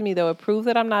things to me, though. It proved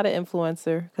that I'm not an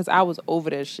influencer because I was over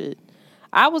that shit.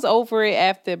 I was over it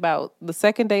after about the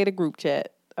second day of the group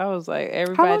chat. I was like,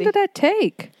 everybody. How long did that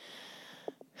take?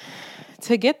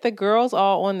 To get the girls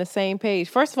all on the same page.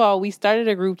 First of all, we started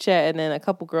a group chat and then a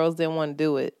couple girls didn't want to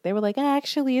do it. They were like,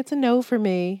 actually, it's a no for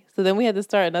me. So then we had to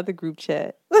start another group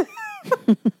chat.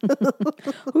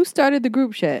 Who started the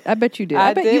group chat? I bet you did.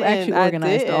 I bet you actually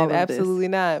organized all of this. Absolutely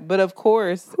not. But of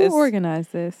course. Who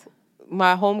organized this?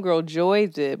 My homegirl Joy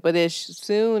did. But as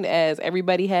soon as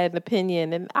everybody had an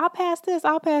opinion, and I'll pass this,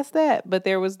 I'll pass that. But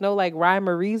there was no rhyme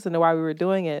or reason to why we were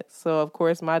doing it. So of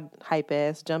course my hype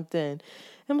ass jumped in.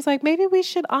 I was like, maybe we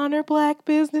should honor Black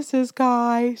businesses,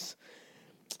 guys.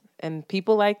 And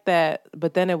people like that.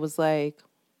 But then it was like,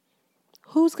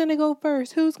 who's going to go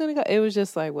first? Who's going to go? It was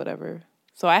just whatever.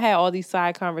 So I had all these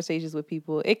side conversations with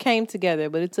people. It came together,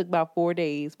 but it took about 5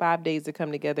 days to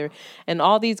come together. And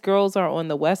all these girls are on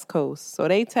the West Coast. So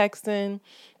they texting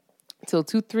till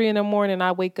 2, 3 in the morning.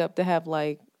 I wake up to have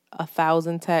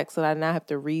 1,000 texts that I now have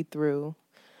to read through.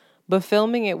 But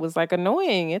filming it was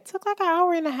annoying. It took an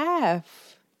hour and a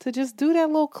half to just do that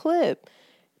little clip.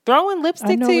 Throwing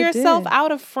lipstick to yourself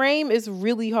out of frame is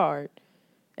really hard.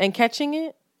 And catching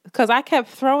it, because I kept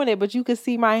throwing it, but you could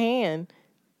see my hand.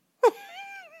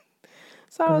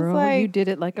 So I was like, you did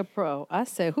it like a pro. I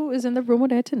said, who is in the room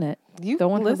with internet? You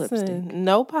throwing her lipstick?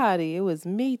 Nobody. It was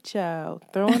me, child.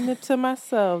 Throwing it to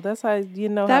myself. That's how you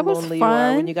know how lonely you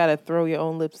are when you got to throw your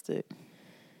own lipstick.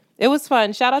 It was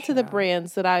fun. Shout out to the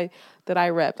brands that I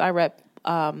repped. I rep.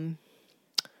 What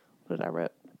did I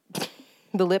rep?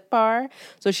 the lip bar.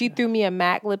 So she threw me a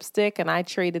MAC lipstick, and I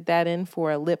traded that in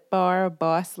for a lip bar,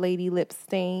 Boss Lady lip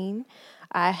stain.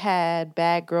 I had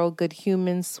Bad Girl Good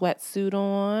Human sweatsuit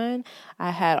on.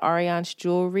 I had Ariane's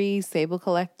jewelry, Sable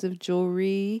Collective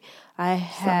jewelry. I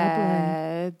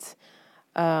had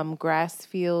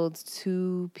Grassfield's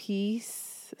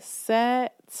 2-piece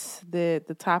set.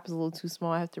 The top is a little too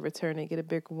small. I have to return it, get a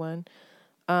bigger one.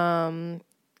 I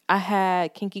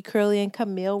had Kinky Curly and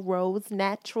Camille Rose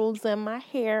naturals in my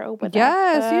hair or whatever.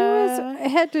 Yes, you was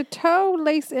head to toe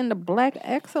laced in the black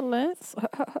excellence.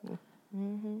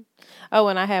 Mm-hmm. Oh,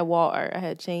 and I had wall art. I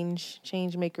had Change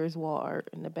Makers wall art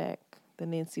in the back. The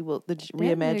Nancy Will, the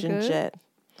reimagined jet.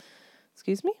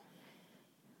 Excuse me?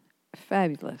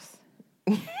 Fabulous.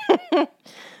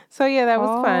 So yeah, that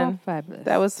was fun. Fabulous.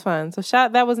 That was fun. So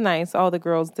that was nice. All the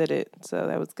girls did it. So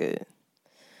that was good.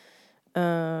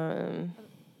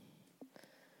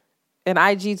 And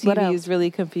IGTV is really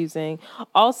confusing.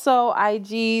 Also,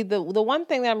 IG, the one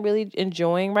thing that I'm really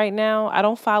enjoying right now, I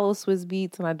don't follow Swizz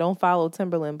Beatz and I don't follow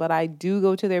Timberland, but I do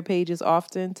go to their pages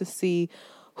often to see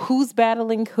who's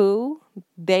battling who.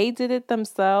 They did it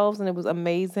themselves and it was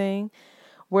amazing.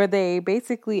 Where they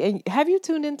basically, and have you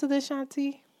tuned into this,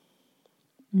 Shanti?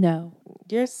 No.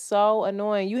 You're so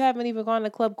annoying. You haven't even gone to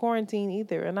Club Quarantine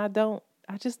either, and I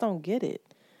just don't get it.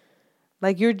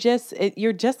 Like, you're just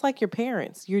like your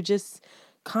parents. You're just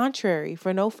contrary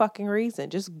for no fucking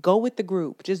reason. Just go with the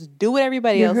group. Just do what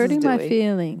everybody else is doing. You're hurting my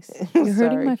feelings. You're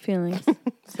hurting my feelings.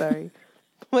 Sorry.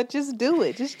 But just do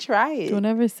it. Just try it. Don't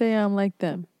ever say I'm like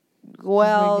them.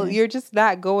 Well, you're just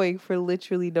not going for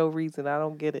literally no reason. I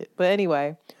don't get it. But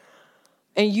anyway.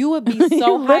 And you would be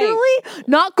so literally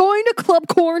not going to Club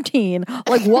Quarantine.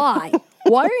 Like, why?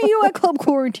 Why are you at Club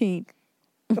Quarantine?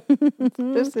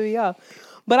 Pissing me off.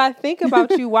 But I think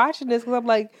about you watching this because I'm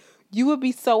like, you would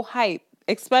be so hyped,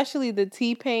 especially the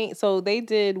T-Pain. So they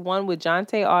did one with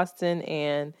Jonte Austin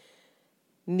and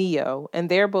Neo, and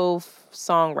they're both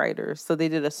songwriters. So they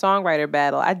did a songwriter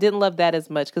battle. I didn't love that as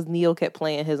much because Neo kept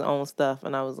playing his own stuff,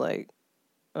 and I was like,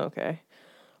 okay.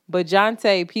 But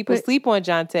Jonte, people sleep on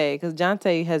Jonte because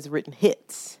Jonte has written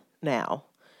hits now.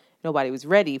 Nobody was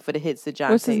ready for the hits that Jonte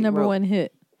What's his number wrote. one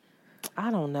hit? I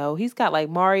don't know. He's got like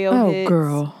Mario hits. Oh,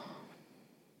 girl.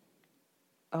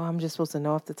 Oh, I'm just supposed to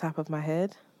know off the top of my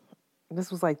head?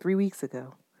 This was like 3 weeks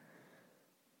ago.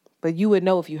 But you would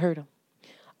know if you heard him.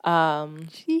 But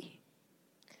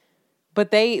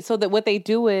what they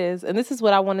do is, and this is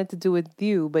what I wanted to do with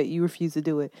you, but you refuse to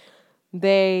do it.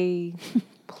 They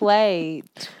play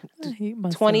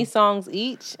 20 songs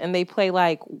each, and they play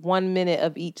like 1 minute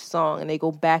of each song, and they go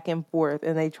back and forth,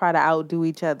 and they try to outdo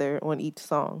each other on each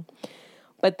song.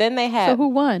 But then they have... So who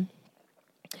won?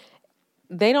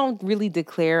 They don't really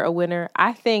declare a winner.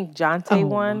 I think Jonte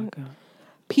won.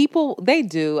 People, they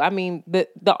do. I mean, the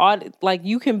like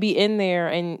you can be in there,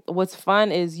 and what's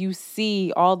fun is you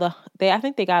see all the. I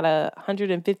think they got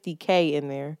 150K in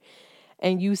there,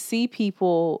 and you see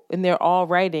people, and they're all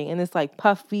writing, and it's like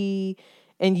Puffy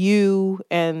and you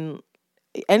and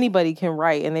anybody can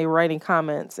write, and they're writing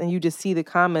comments, and you just see the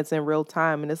comments in real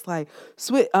time, and it's like,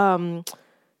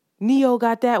 Neo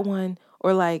got that one,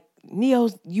 or like, Neo,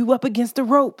 you up against the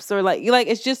ropes, or like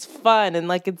it's just fun, and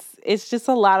like it's just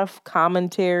a lot of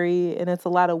commentary, and it's a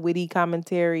lot of witty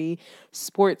commentary.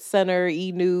 Sports Center,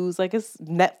 E! News, like it's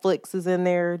Netflix is in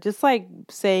there, just like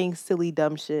saying silly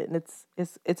dumb shit, and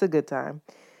it's a good time.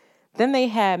 Then they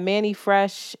had Manny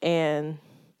Fresh and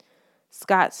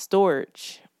Scott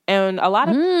Storch, and a lot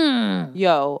of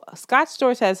Scott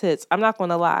Storch has hits. I'm not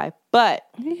gonna lie, but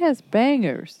he has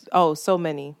bangers. Oh, so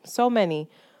many.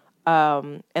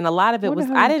 And a lot of it was,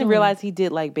 I didn't realize he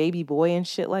did like Baby Boy and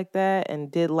shit like that,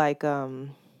 and did like,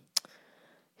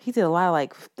 he did a lot of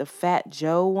like the Fat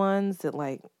Joe ones that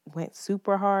like went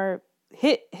super hard.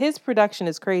 His production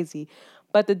is crazy,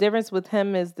 but the difference with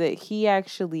him is that he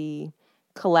actually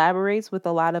collaborates with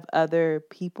a lot of other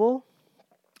people.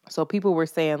 So people were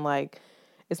saying like,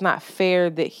 it's not fair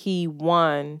that he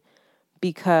won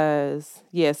because,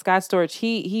 Scott Storch,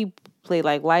 he played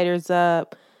like Lighters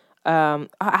Up.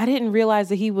 I didn't realize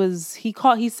that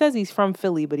he says he's from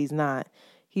Philly, but he's not.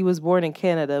 He was born in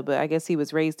Canada, but I guess he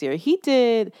was raised here. He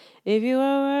did If You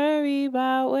Are Worried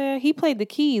About Where. He played the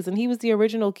keys, and he was the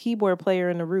original keyboard player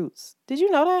in The Roots. Did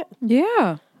you know that?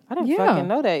 Yeah. I didn't fucking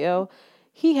know that, yo.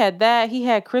 He had that. He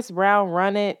had Chris Brown,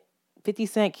 Run It, 50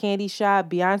 Cent, Candy Shop,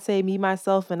 Beyonce, Me,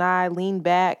 Myself, and I, Lean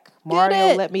Back,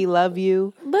 Mario, Let Me Love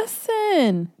You.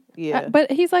 Listen. Yeah.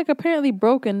 But he's like apparently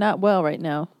broken, not well right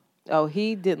now. Oh,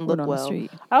 he didn't look well.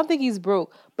 I don't think he's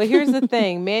broke. But here's the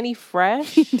thing. Manny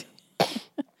Fresh,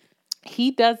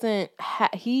 he doesn't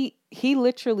he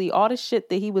literally, all the shit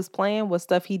that he was playing was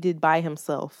stuff he did by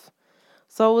himself.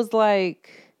 So it was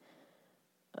like,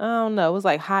 I don't know, it was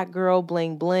like Hot Girl,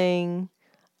 Bling Bling,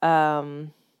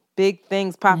 Big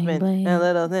Things Popping, and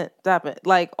Little Thing Stopping.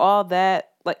 Like all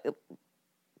that, like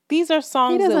these are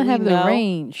songs that we know. He doesn't have the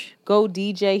range. Go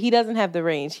DJ. He doesn't have the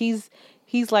range. He's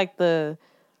like the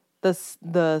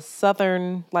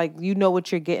southern, like, you know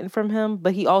what you're getting from him,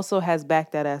 but he also has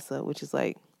Back That Ass Up, which is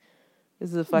like, this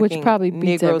is a fucking which probably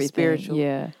beats Negro everything. Spiritual.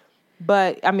 Yeah.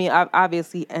 But I mean, I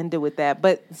obviously ended with that.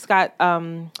 But Scott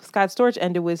Storch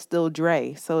ended with Still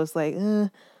Dre, so it's like,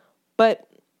 but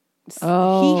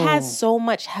he has so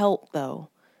much help though,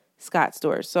 Scott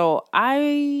Storch. So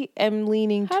I am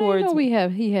leaning towards. How do you know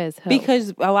he has help?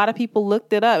 Because a lot of people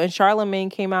looked it up, and Charlamagne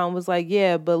came out and was like,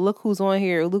 "Yeah, but look who's on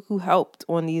here. Look who helped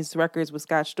on these records with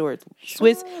Scott Storch.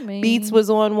 Swiss Beats was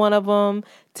on one of them.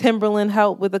 Timberland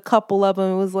helped with a couple of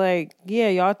them. It was like, yeah,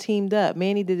 y'all teamed up.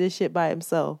 Manny did this shit by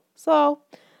himself." So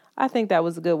I think that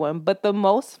was a good one. But the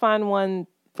most fun one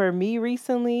for me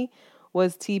recently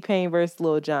was T-Pain versus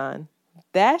Lil Jon.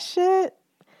 That shit,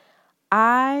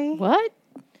 What? What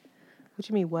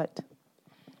you mean, what?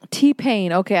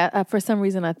 T-Pain. Okay, for some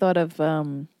reason I thought of...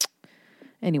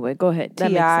 Anyway, go ahead.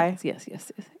 That makes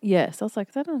sense. Yes. I was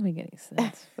like, that doesn't make any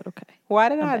sense, but okay. Why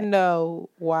did I know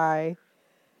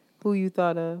who you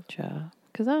thought of?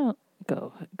 Because I don't...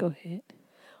 Go ahead.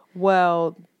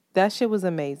 Well... That shit was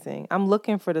amazing. I'm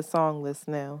looking for the song list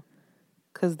now.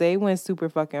 Because they went super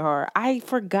fucking hard. I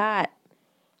forgot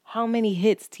how many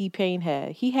hits T-Pain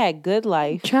had. He had Good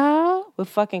Life. Child. With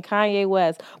fucking Kanye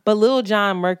West. But Lil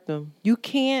Jon murked him. You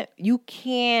can't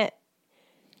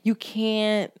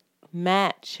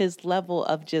match his level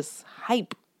of just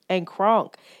hype and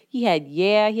crunk. He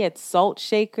had Salt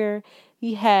Shaker.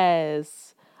 He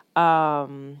has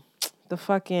the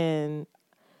fucking...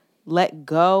 Let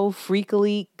Go,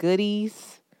 Freakily,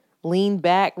 Goodies, Lean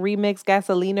Back remix,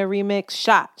 Gasolina remix,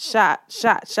 shot,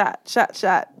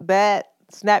 bad,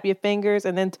 snap your fingers,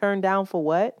 and then turn down for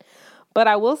what? But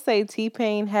I will say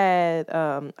T-Pain had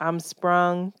I'm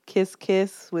Sprung, Kiss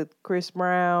Kiss with Chris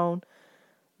Brown,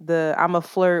 the I'm a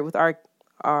Flirt with our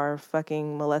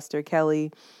fucking molester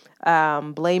Kelly,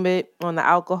 Blame It on the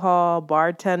Alcohol,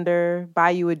 Bartender,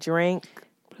 Buy You a Drink.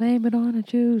 Blame it on the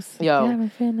juice. Yo, I'm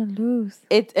feeling loose.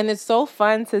 It's so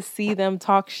fun to see them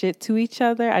talk shit to each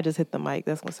other. I just hit the mic.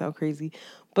 That's gonna sound crazy,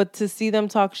 but to see them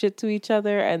talk shit to each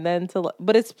other and then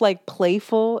but it's like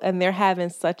playful and they're having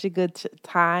such a good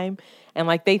time and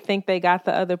like they think they got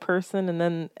the other person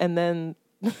and then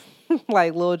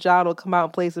like Lil Jon will come out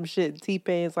and play some shit. And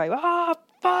T-Pain's like, oh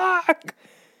fuck,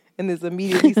 and is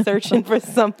immediately searching for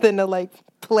something to like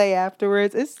play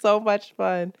afterwards. It's so much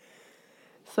fun.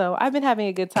 So I've been having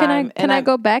a good time. Can I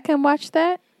go back and watch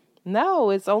that?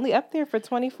 No, it's only up there for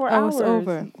 24 hours. It's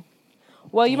over.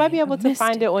 Well, you might be able to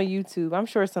find it on YouTube. I'm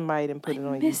sure somebody didn't put it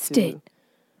on YouTube. Missed it.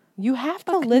 You have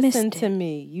to listen to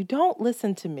me. You don't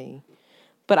listen to me.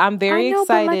 But I'm very excited.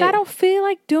 But like I don't feel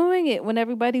like doing it when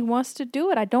everybody wants to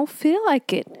do it. I don't feel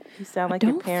like it. You sound like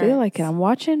your parents. I don't feel like it. I'm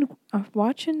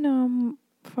watching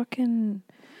fucking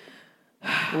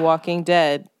Walking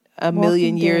Dead. A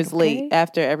million years late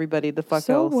after everybody the fuck else.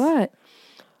 So what?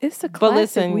 It's a classic. But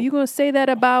listen, were you going to say that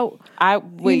about,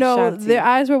 Shanti. Their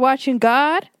eyes were watching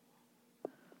God?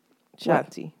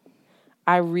 Shanti,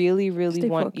 I really, really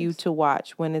want you to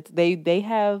watch when it's, they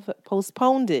have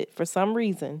postponed it for some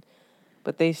reason,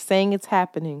 but they're saying it's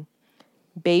happening.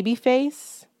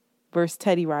 Babyface versus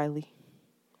Teddy Riley.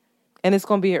 And it's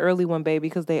going to be an early one, baby,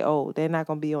 because they old. They're not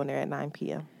going to be on there at 9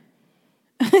 p.m.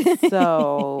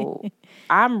 So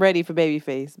I'm ready for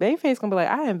Babyface. Babyface gonna be like,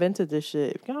 I invented this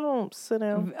shit. If y'all don't sit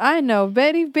down. I know,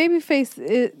 Babyface.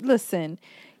 Listen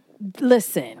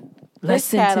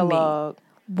to me.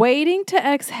 Waiting to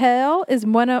Exhale is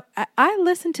one of. I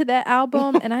listen to that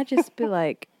album and I just be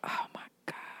like, oh my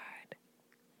god,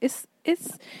 it's.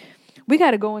 We got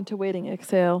to go into Waiting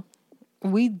Exhale.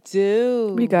 We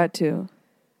do. We got to.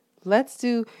 Let's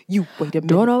do You Wait a Minute.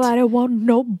 Don't nobody want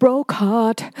no broke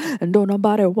heart, and don't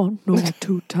nobody want no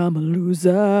two-time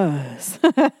losers.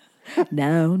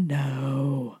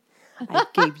 No. I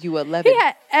gave you 11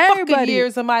 fucking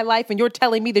years of my life, and you're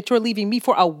telling me that you're leaving me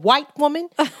for a white woman?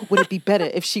 Would it be better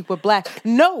if she were black?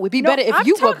 No, it'd be better if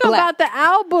you were black. I'm talking about the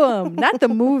album, not the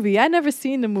movie. I never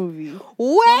seen the movie.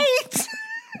 Wait!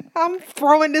 I'm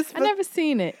throwing this. I never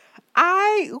seen it.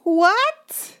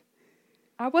 What?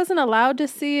 I wasn't allowed to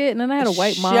see it, and then I had a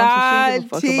white mom. Shanti,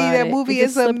 so that movie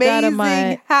is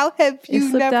amazing. How have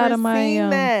you never seen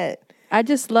that? I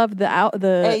just love the.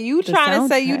 Hey, you trying to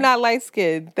say you not light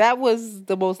skinned? That was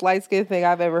the most light skinned thing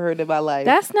I've ever heard in my life.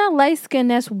 That's not light skin.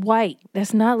 That's white.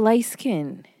 That's not light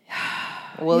skin.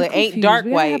 Well, You're it ain't confused. dark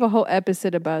We white. have a whole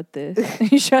episode about this.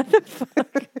 Shut the fuck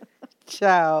up.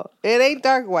 Child. It ain't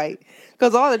dark white.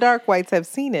 Because all the dark whites have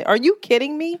seen it. Are you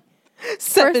kidding me?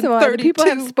 First of all, the people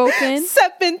have spoken.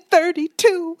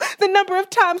 732, the number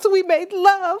of times we made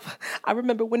love. I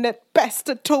remember when that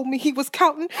bastard told me he was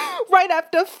counting right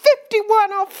after 51.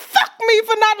 Oh, fuck me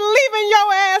for not leaving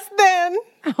your ass then.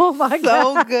 Oh my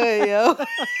God. So good, yo.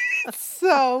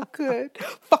 So good.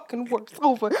 Fucking work's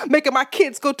over. Making my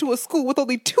kids go to a school with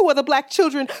only 2 other black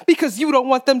children because you don't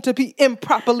want them to be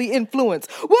improperly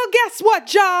influenced. Well, guess what,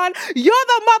 John? You're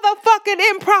the motherfucking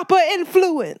improper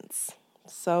influence.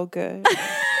 So good.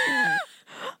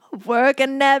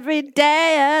 Working every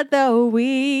day of the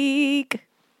week.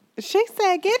 She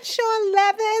said, get your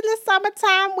leather in the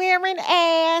summertime wearing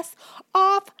ass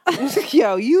off.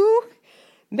 Yo,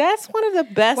 that's one of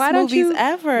the best movies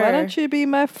ever. Why don't you be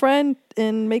my friend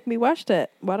and make me watch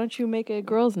that? Why don't you make it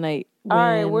girls' night? All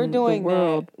right, we're doing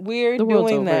that. We're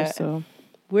doing that. So.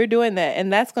 We're doing that.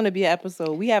 And that's going to be an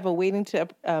episode. We have a Waiting to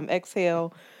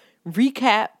Exhale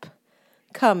recap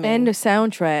coming. And the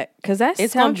soundtrack. Because that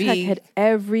soundtrack had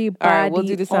everybody. All right, we'll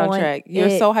do the soundtrack. You're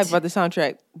so hyped about the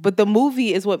soundtrack. But the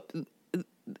movie is what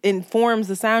informs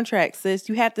the soundtrack, sis.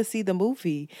 You have to see the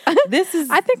movie. This is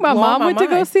I think my mom went to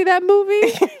go see that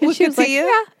movie. And she was like, yeah,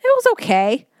 it was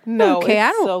okay. No, okay,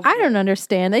 I don't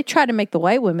understand. They try to make the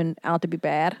white women out to be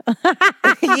bad.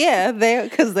 Yeah,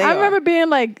 because they I remember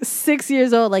being like 6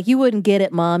 years old, like, you wouldn't get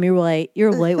it, Mom. You're white.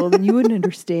 You're a white woman. You wouldn't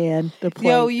understand the plight.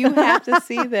 Yo, you have to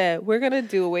see that. We're going to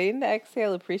do a Waiting to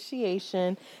Exhale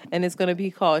appreciation, and it's going to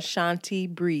be called Shanti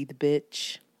Breathe,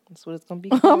 bitch. That's what it's going to be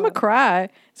called. I'm going to cry.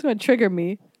 It's going to trigger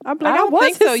me. I'm like, I don't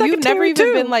think so. You've never even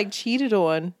too. been like cheated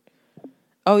on.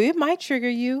 Oh, it might trigger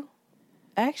you.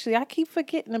 Actually, I keep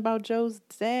forgetting about Joe's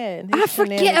dad. I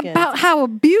forget about how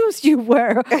abused you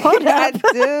were. Hold I up.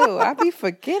 do. I be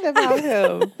forgetting about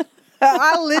him.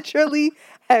 I literally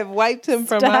have wiped him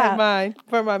from my mind,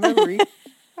 from my memory.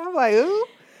 I'm like, ooh.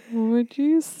 Would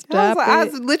you stop I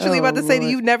was literally about to say that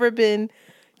you've never been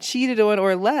cheated on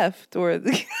or left. Or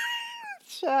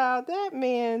child, that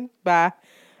man. Bye.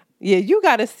 Yeah, you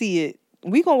got to see it.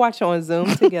 We going to watch it on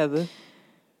Zoom together.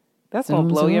 That's going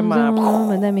to blow your mind.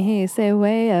 And let me hear you say,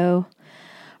 way-oh. All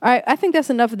right, I think that's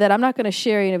enough of that. I'm not going to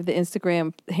share any of the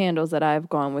Instagram handles that I've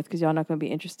gone with because y'all not going to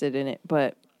be interested in it.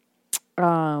 But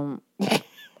another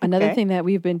thing that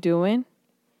we've been doing.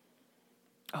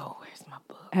 Oh, where's my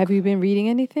book? Have you been reading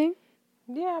anything?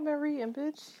 Yeah, I've been reading,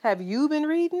 bitch. Have you been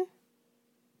reading?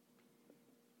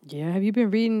 Yeah, have you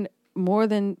been reading more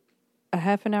than a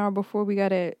half an hour before we got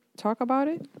to talk about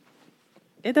it?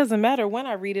 It doesn't matter when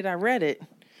I read it. I read it.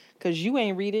 Because you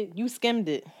ain't read it. You skimmed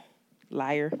it.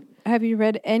 Liar. Have you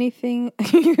read anything?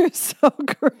 You're so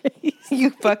crazy. You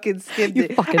fucking skimmed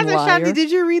it. Fucking I said, liar. Shanti, did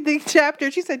you read the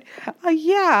chapter? She said,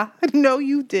 yeah. No,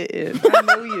 you didn't. I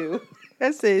know you.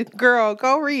 I said, girl,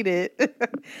 go read it. What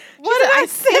did I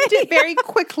skimmed it very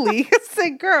quickly. I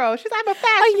said, girl. She's like, I'm a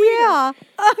fast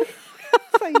reader.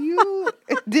 So you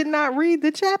did not read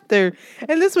the chapter.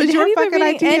 And this was your fucking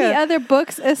idea. Any other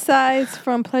books asides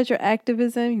from Pleasure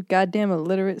Activism, you goddamn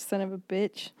illiterate son of a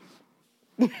bitch?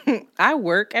 I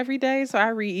work every day, so I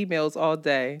read emails all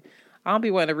day. I don't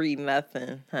be wanting to read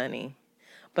nothing, honey.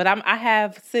 But I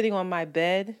have sitting on my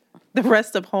bed the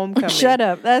rest of Homecoming. Shut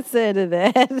up. That's the end of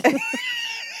that.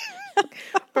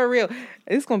 For real.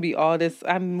 It's going to be all this.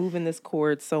 I'm moving this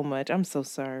cord so much. I'm so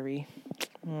sorry.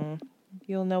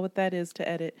 You'll know what that is to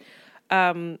edit.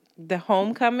 The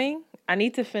Homecoming, I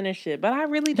need to finish it, but I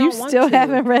really don't want to. You still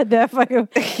haven't read that fucking...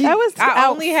 That was I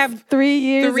only have 3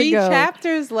 years ago. 3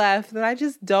 chapters left, and I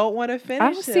just don't want to finish it.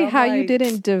 I don't see how you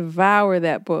didn't devour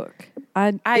that book.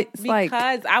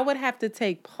 Because I would have to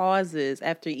take pauses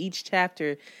after each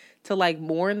chapter to like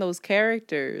mourn those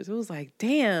characters. It was like,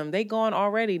 damn, they gone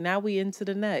already. Now we into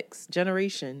the next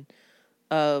generation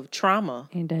of trauma.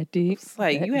 Ain't that deep? It's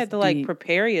like you had to like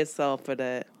prepare yourself for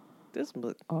that. This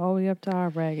book. All the way up to our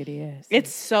raggedy ass.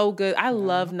 It's so good. I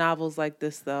love novels like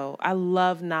this, though. I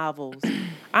love novels.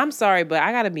 I'm sorry, but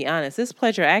I got to be honest. This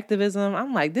Pleasure Activism,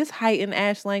 I'm like, this heightened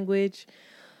Ash language.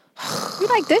 You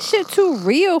like, this shit too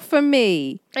real for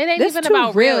me. It ain't this even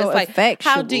about real. It's like,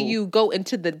 factual. how do you go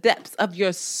into the depths of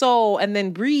your soul and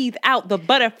then breathe out the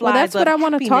butterflies well, that's what I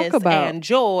want to talk about. And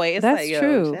joy? It's that's like, yo,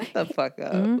 true. shut the fuck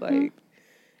up. Like,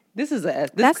 this is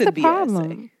that's could the be problem.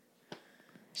 an essay.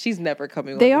 She's never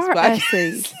coming on They this are podcast.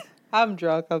 essays. I'm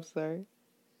drunk. I'm sorry.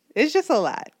 It's just a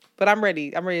lot. But I'm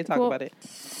ready. I'm ready to talk about it.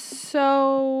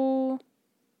 So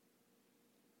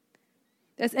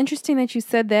That's interesting that you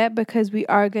said that, because we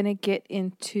are going to get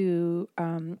into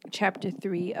chapter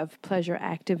 3 of pleasure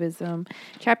activism.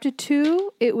 Chapter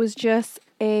 2, it was just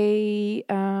it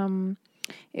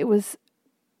was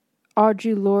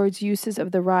Audre Lorde's uses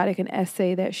of the erotic, an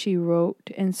essay that she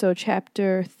wrote. And so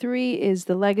chapter 3 is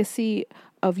the legacy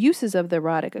of uses of the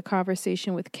erotic, a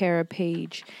conversation with Kara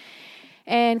Page.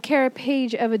 And Kara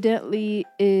Page evidently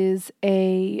is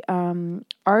a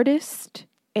artist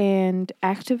and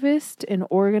activist and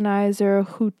organizer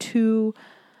who too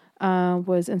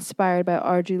was inspired by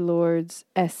Audre Lorde's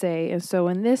essay. And so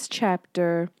in this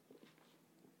chapter,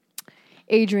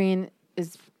 Adrian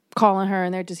is calling her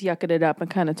and they're just yucking it up and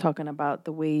kind of talking about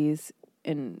the ways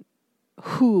and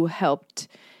who helped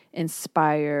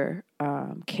inspire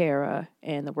Kara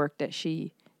and the work that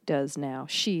she does now.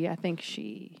 I think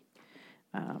she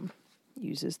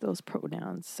uses those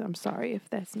pronouns. I'm sorry if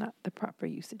that's not the proper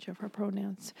usage of her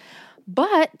pronouns.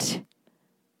 But,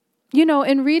 you know,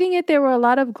 in reading it, there were a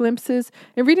lot of glimpses.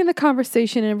 In reading the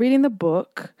conversation and reading the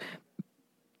book,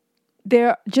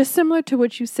 there, just similar to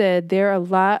what you said, there are a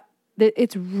lot,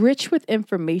 it's rich with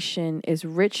information, is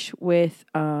rich with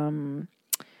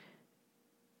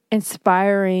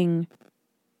inspiring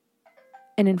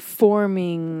and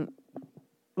informing,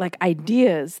 like,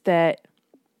 ideas that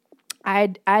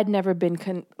I'd never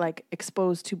been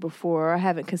exposed to before, or I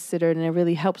haven't considered, and it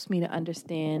really helps me to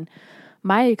understand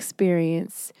my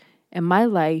experience and my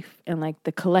life and like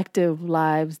the collective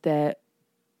lives that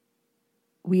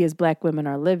we as Black women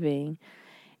are living.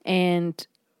 And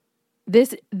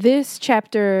this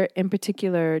chapter in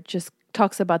particular just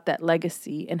talks about that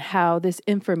legacy and how this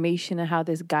information and how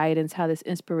this guidance, how this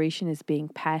inspiration is being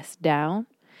passed down.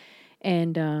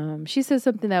 And she says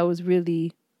something that was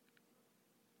really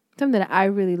something that I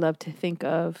really love to think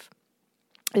of,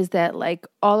 is that like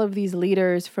all of these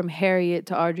leaders, from Harriet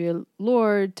to Audre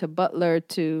Lorde to Butler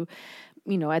to,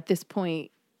 you know, at this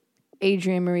point,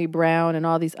 Adrienne Maree Brown and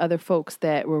all these other folks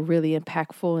that were really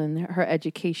impactful in her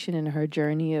education and her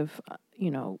journey of, you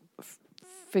know,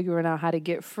 figuring out how to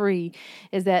get free,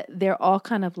 is that they're all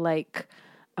kind of like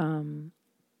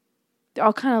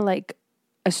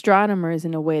astronomers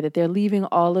in a way, that they're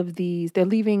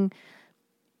leaving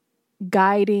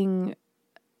guiding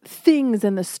things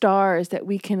in the stars that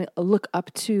we can look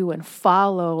up to and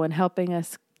follow, and helping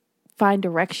us find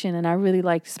direction. And I really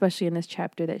liked, especially in this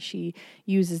chapter, that she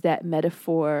uses that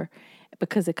metaphor,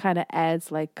 because it kind of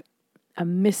adds like a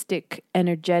mystic,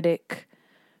 energetic,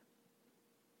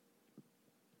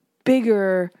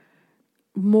 bigger,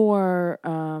 more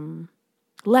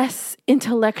less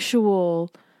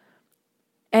intellectual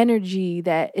energy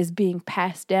that is being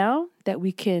passed down, that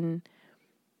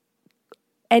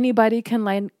anybody can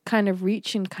like kind of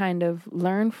reach and kind of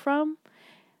learn from.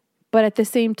 But at the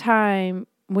same time,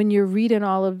 when you're reading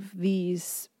all of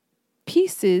these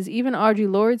pieces, even Audre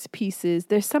Lorde's pieces,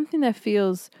 there's something that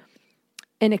feels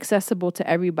inaccessible to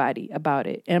everybody about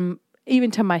it, and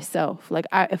even to myself. Like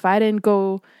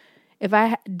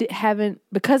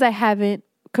because I haven't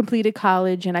completed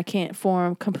college and I can't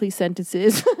form complete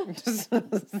sentences.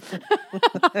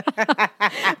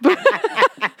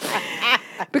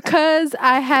 Because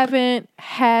I haven't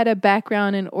had a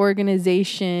background in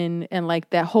organization and like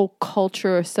that whole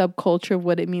culture or subculture of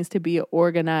what it means to be an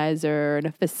organizer and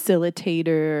a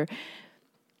facilitator,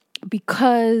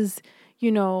 because,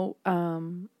 you know,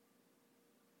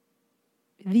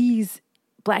 these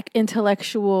Black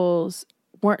intellectuals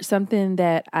weren't something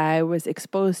that I was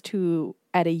exposed to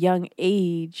at a young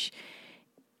age,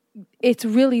 it's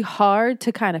really hard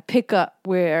to kind of pick up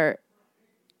where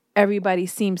everybody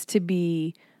seems to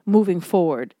be moving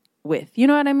forward with. You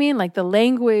know what I mean? Like the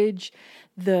language,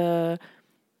 it's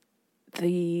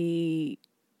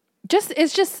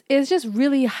just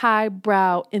really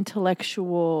highbrow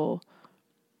intellectual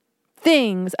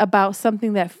things about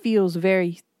something that feels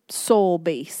very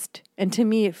soul-based. And to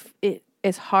me,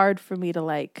 it's hard for me to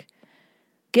like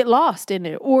get lost in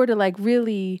it, or to like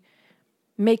really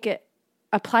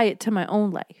apply it to my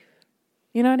own life.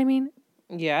 You know what I mean?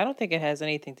 Yeah, I don't think it has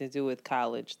anything to do with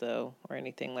college, though, or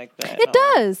anything like that. It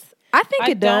does. I think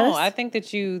it does. I think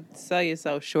that you sell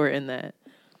yourself short in that.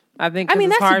 I think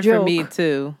it's hard for me,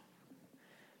 too.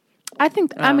 I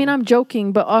think, I'm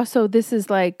joking, but also this is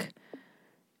like,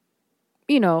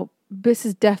 you know, this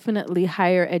is definitely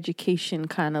higher education,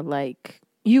 kind of like,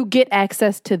 you get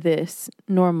access to this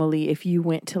normally if you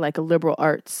went to like a liberal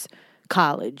arts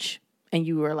college and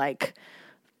you were like,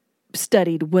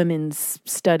 studied women's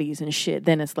studies and shit.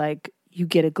 Then it's like you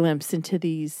get a glimpse into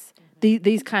these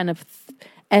kind of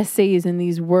essays and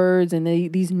these words and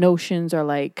these notions are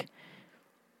like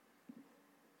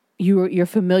you're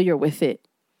familiar with it.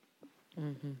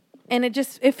 Mm-hmm. And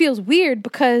it feels weird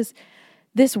because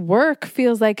this work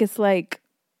feels like it's like,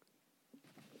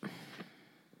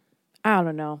 I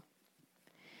don't know.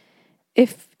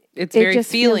 If it's very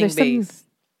feeling based.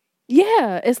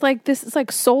 Yeah, it's like this is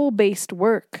like soul based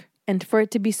work, and for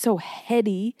it to be so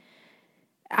heady,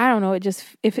 I don't know.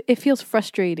 It feels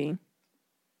frustrating.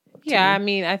 Yeah, I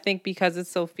mean, I think because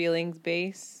it's so feelings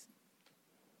based,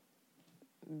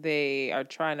 they are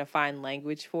trying to find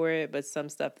language for it, but some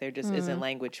stuff there just isn't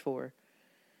language for.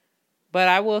 But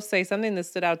I will say something that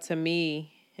stood out to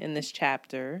me in this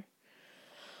chapter.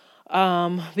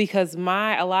 Because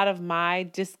a lot of my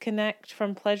disconnect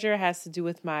from pleasure has to do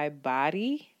with my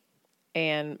body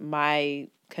and my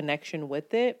connection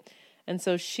with it. And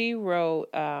so she wrote,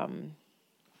 I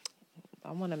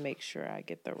want to make sure I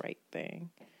get the right thing.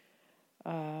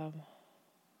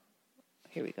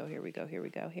 Here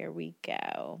we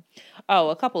go. Oh,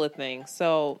 a couple of things.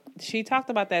 So she talked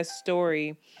about that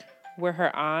story where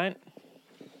her aunt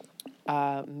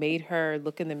made her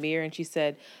look in the mirror, and she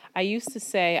said, I used to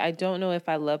say, I don't know if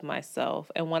I love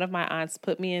myself. And one of my aunts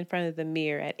put me in front of the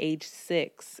mirror at age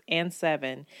 6 and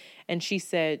 7. And she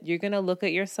said, you're going to look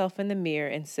at yourself in the mirror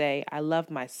and say, I love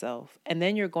myself. And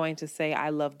then you're going to say, I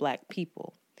love Black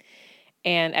people.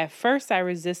 And at first I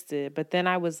resisted, but then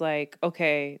I was like,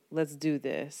 okay, let's do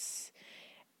this.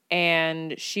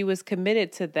 And she was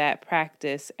committed to that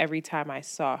practice every time I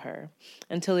saw her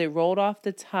until it rolled off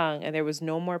the tongue and there was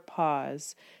no more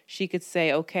pause. She could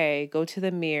say, okay, go to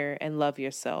the mirror and love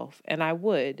yourself. And I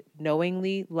would,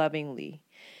 knowingly, lovingly.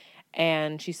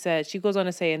 And she goes on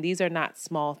to say, and these are not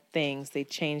small things. They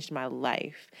changed my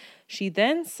life. She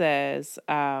then says,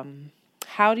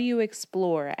 how do you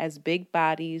explore as big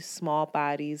bodies, small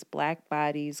bodies, Black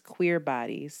bodies, queer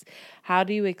bodies? How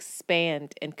do you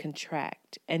expand and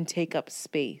contract and take up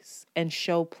space and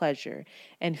show pleasure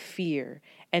and fear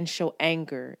and show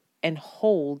anger and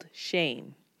hold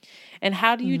shame? And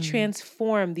how do you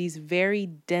transform these very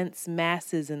dense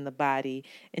masses in the body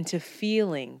into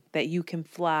feeling that you can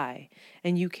fly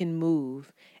and you can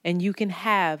move and you can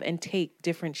have and take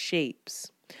different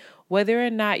shapes? Whether or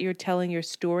not you're telling your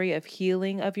story of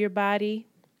healing of your body,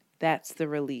 that's the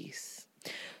release.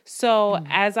 So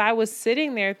as I was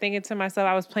sitting there thinking to myself,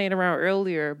 I was playing around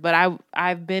earlier, but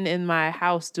I've been in my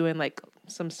house doing like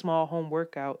some small home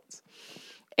workouts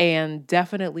and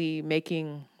definitely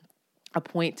making a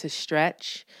point to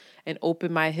stretch and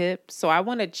open my hips. So I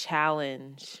want to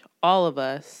challenge all of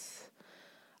us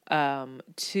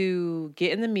to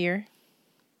get in the mirror.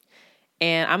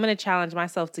 And I'm going to challenge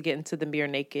myself to get into the mirror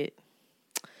naked.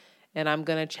 And I'm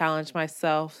going to challenge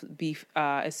myself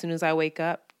as soon as I wake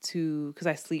up because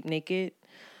I sleep naked.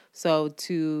 So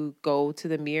to go to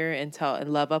the mirror and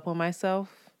love up on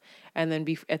myself. And then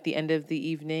at the end of the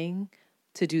evening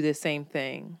to do the same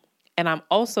thing. And I'm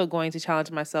also going to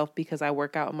challenge myself because I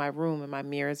work out in my room and my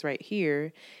mirror is right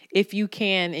here. If you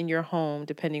can in your home,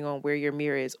 depending on where your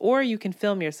mirror is, or you can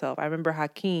film yourself. I remember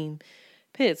Hakeem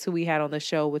Pitts, who we had on the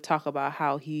show, would talk about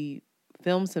how he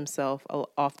films himself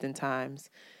oftentimes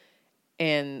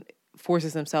and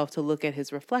forces himself to look at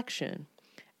his reflection.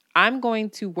 I'm going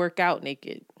to work out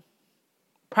naked,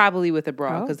 probably with a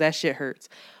bra because that shit hurts.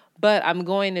 But I'm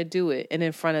going to do it and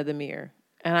in front of the mirror.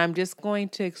 And I'm just going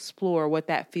to explore what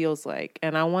that feels like.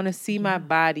 And I want to see my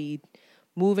body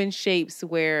move in shapes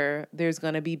where there's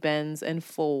going to be bends and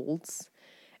folds.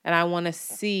 And I want to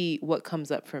see what comes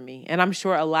up for me. And I'm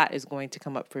sure a lot is going to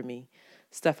come up for me.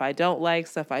 Stuff I don't like,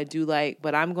 stuff I do like.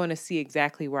 But I'm going to see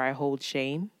exactly where I hold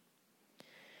shame.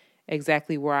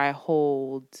 Exactly where I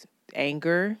hold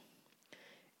anger,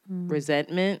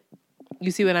 resentment. You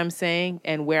see what I'm saying?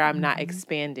 And where I'm not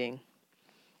expanding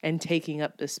and taking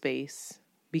up the space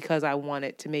because I want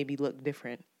it to maybe look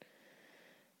different.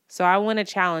 So I want to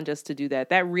challenge us to do that.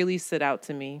 That really stood out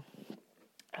to me.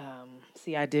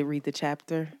 See, I did read the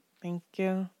chapter. Thank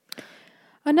you.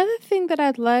 Another thing that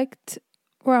I'd liked,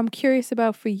 or I'm curious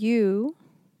about for you.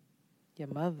 Your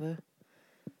mother.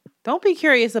 Don't be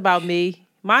curious about me.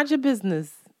 Mind your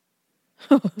business.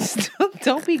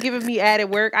 Don't be giving me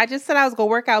added work. I just said I was going to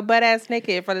work out butt ass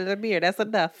naked in front of the mirror. That's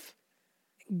enough.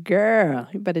 Girl,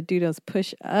 you better do those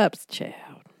push-ups,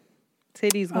 child.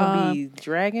 Titty's going to be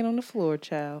dragging on the floor,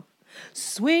 child.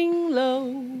 Swing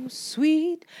low,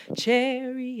 sweet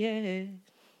chariot.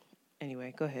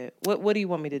 Anyway, go ahead. What do you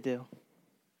want me to do?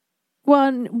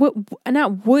 Well,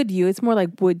 not would you. It's more like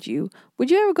would you. Would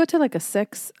you ever go to like a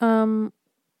sex club?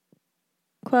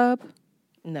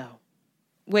 No.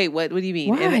 Wait, what do you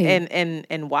mean? Why?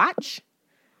 And watch?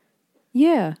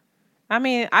 Yeah. I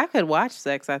mean, I could watch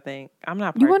sex, I think. I'm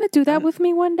not You want to do that with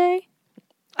me one day?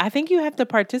 I think you have to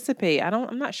participate.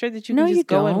 I'm not sure that you can just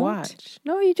go and watch.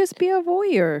 No, you just be a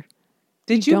voyeur.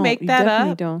 Did you make that up?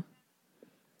 You don't.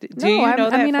 Do you know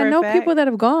that? I know people that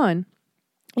have gone.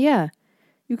 Yeah,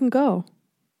 you can go.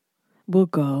 We'll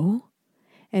go,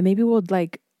 and maybe we'll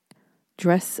like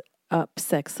dress up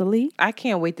sexily. I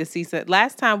can't wait to see.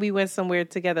 Last time we went somewhere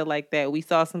together like that, we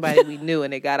saw somebody we knew,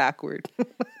 and it got awkward.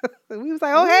 We was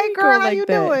like, "Oh, hey, girl, how you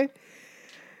doing?"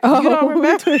 Oh, you don't remember? We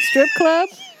went to a strip club.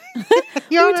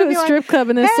 We went to a strip club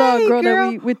and then saw a girl that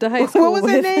we went to high school with.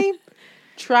 What was her name?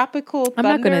 Tropical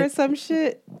Thunder or some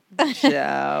shit.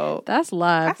 Ciao. That's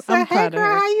live. I said, I'm proud of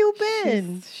her. How you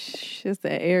been? She's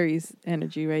the Aries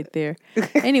energy right there.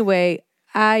 Anyway,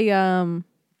 I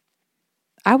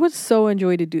would so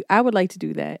enjoy I would like to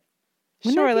do that.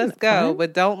 Sure, let's go.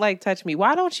 But don't like touch me.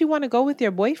 Why don't you want to go with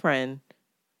your boyfriend?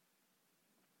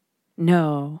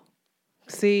 No.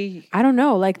 See, I don't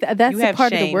know. Like that's the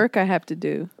part of the work I have to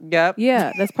do. Yep.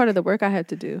 Yeah, that's part of the work I have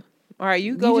to do. All right,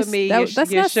 you go with me. That's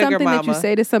not something mama. that you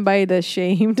say to somebody that's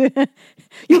shamed.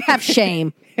 You have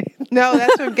shame. No,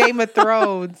 that's from Game of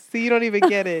Thrones. See, you don't even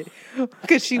get it.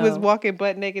 Because she was walking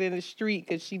butt naked in the street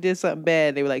because she did something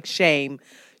bad. They were like, shame,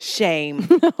 shame,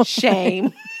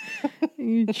 shame.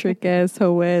 You trick ass,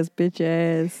 hoe ass, bitch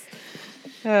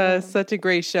ass. Such a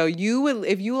great show. You would,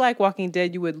 if you like Walking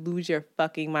Dead, you would lose your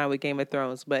fucking mind with Game of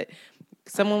Thrones. But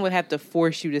someone would have to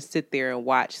force you to sit there and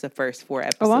watch the first 4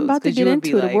 episodes. Oh, I'm about to get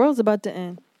into it. The world's about to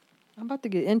end. I'm about to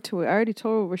get into it. I already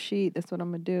told Rashid that's what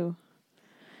I'm gonna do.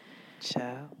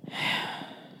 Ciao.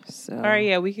 So. All right,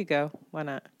 yeah, we could go. Why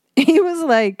not? He was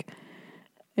like,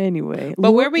 anyway.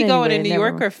 But where are we going, in New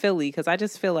York or Philly? Because I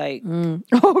just feel like...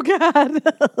 Oh, God.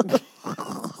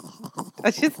 I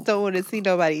just don't want to see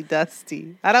nobody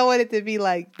dusty. I don't want it to be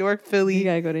like North Philly you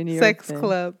gotta go to New York sex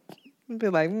club. Be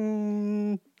like,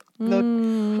 no,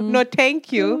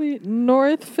 thank you. Philly,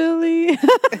 North Philly.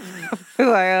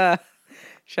 Like,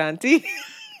 Shanti,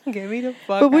 get me the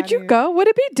fuck. But would you go? Would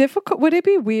it be difficult? Would it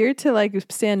be weird to like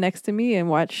stand next to me and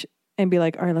watch and be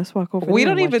like, all right, let's walk over? We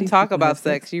don't even talk about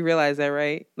sex. You realize that,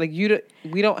 right? Like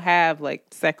we don't have like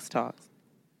sex talks.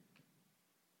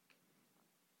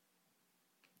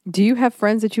 Do you have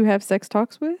friends that you have sex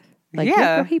talks with? Like,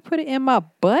 yeah. Girl, he put it in my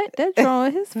butt. That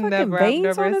drawing his fucking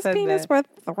veins on his penis were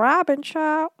throbbing,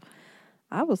 child.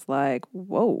 I was like,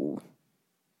 whoa.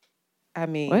 I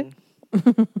mean,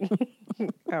 what?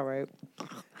 All right.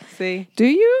 See? Do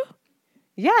you?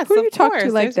 Yes, who do you talk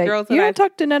to like that? You don't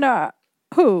talk to none of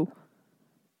who?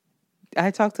 I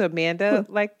talk to Amanda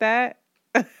like that.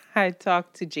 I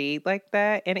talk to Jade like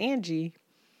that, and Angie.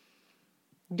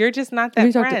 You're just not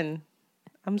that friend.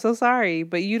 I'm so sorry,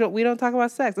 but we don't talk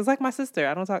about sex. It's like my sister.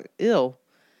 I don't talk ill.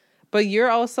 But you're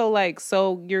also like,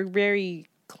 so you're very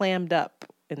clammed up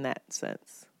in that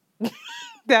sense.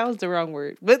 That was the wrong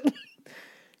word. But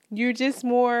you're just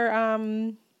more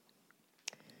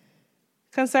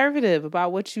conservative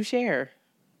about what you share.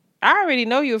 I already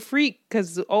know you're a freak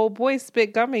because the old boy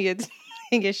spit gum in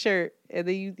your shirt. And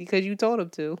then because you told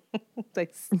him to.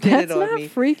 Like, that's not me.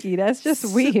 Freaky. That's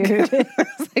just weird.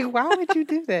 It's like, why would you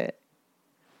do that?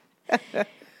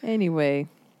 Anyway,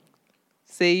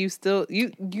 see,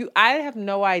 I have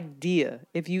no idea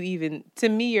if you even, to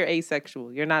me, you're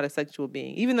asexual. You're not a sexual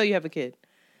being, even though you have a kid.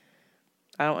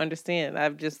 I don't understand.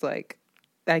 I'm just like,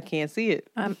 I can't see it.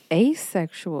 I'm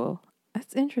asexual.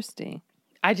 That's interesting.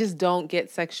 I just don't get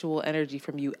sexual energy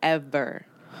from you ever.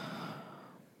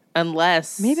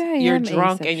 Unless you're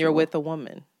drunk asexual. And you're with a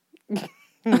woman. God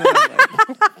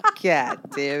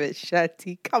damn it,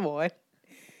 Shanti. Come on.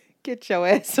 Get your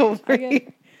ass over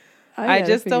here. I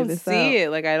just don't see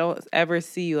it. Like, I don't ever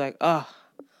see you like, oh,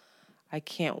 I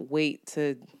can't wait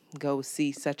to go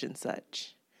see such and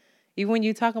such. Even when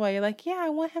you talk about it, you're like, yeah, I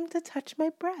want him to touch my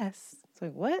breasts. It's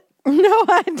like, what? No,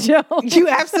 I don't. You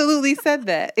absolutely said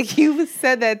that. You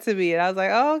said that to me. And I was like,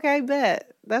 oh, okay,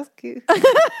 bet. That's cute. I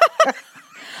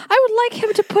would like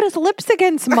him to put his lips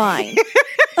against mine.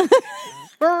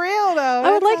 For real, though.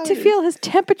 I would like to feel his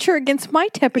temperature against my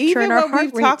temperature. Even and our when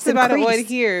heart we've talked about increased. it on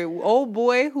here, old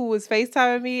boy who was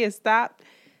FaceTiming me and stopped,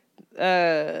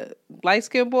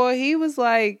 light-skinned boy, he was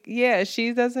like, yeah,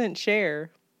 she doesn't share.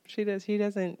 She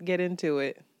doesn't get into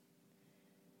it.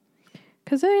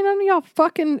 Because it ain't none of y'all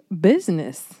fucking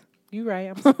business. You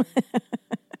right.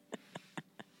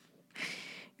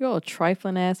 You all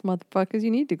trifling ass motherfuckers. You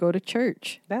need to go to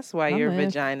church. That's why your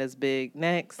vagina's big.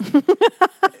 Next.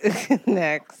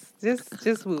 Next.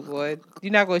 Just move on.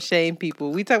 You're not going to shame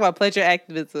people. We talk about pleasure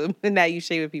activism, and now you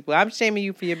shaming people. I'm shaming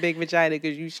you for your big vagina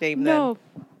because you shame them. No.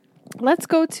 Let's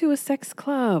go to a sex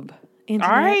club.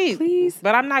 Internet, all right. Please.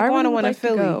 But I'm not going to one in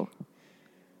Philly.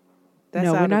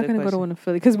 No, we're not going to go to one in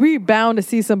Philly because we're bound to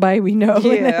see somebody we know.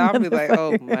 Yeah, I'll be like,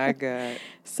 oh my God.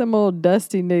 Some old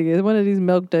dusty niggas. One of these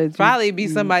milk duds. Probably be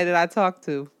somebody that I talk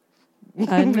to.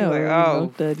 I know. Like, oh,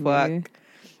 milk dud, fuck. nigga.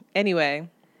 Anyway,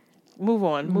 move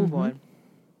on.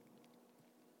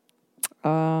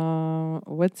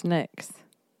 What's next?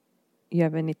 You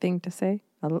have anything to say?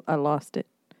 I lost it.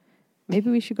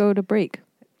 Maybe we should go to break.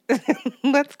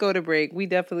 Let's go to break.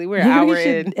 We're an hour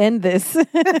in. End this.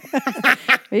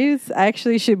 Maybe this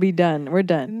actually should be done. We're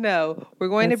done. No, we're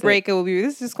going to break.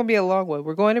 This is just going to be a long one.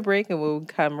 We're going to break and we'll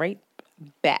come right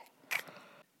back.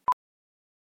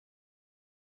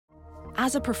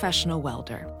 As a professional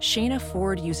welder, Shayna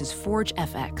Ford uses Forge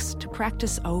FX to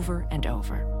practice over and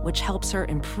over, which helps her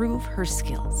improve her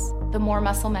skills. The more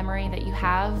muscle memory that you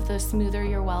have, the smoother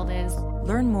your weld is.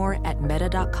 Learn more at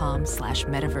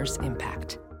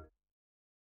meta.com/metaverseimpact.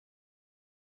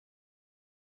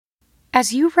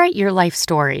 As you write your life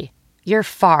story, you're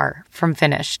far from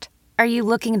finished. Are you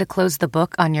looking to close the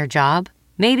book on your job?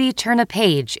 Maybe turn a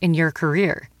page in your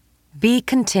career? Be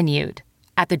continued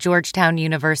at the Georgetown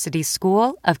University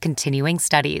School of Continuing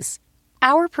Studies.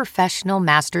 Our professional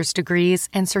master's degrees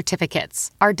and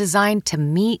certificates are designed to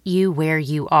meet you where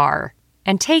you are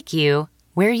and take you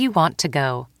where you want to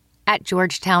go. At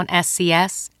Georgetown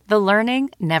SCS, the learning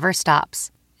never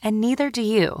stops, and neither do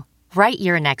you. Write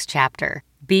your next chapter.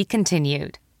 Be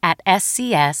continued at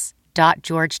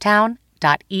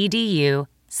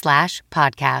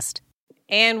scs.georgetown.edu/podcast.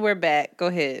 And we're back. Go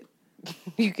ahead.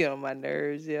 You get on my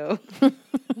nerves, yo.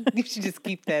 You should just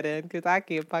keep that in because I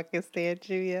can't fucking stand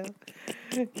you, yo.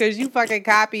 Because you fucking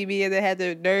copied me and then had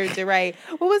the nerve to write,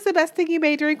 what was the best thing you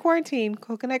made during quarantine?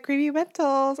 Coconut creamy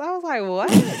Mentos. I was like, what?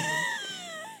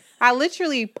 I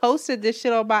literally posted this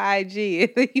shit on my IG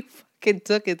and then you fucking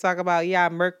took it talking about, yeah, I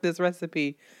murked this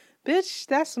recipe. Bitch,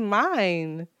 that's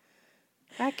mine.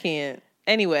 I can't.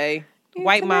 Anyway.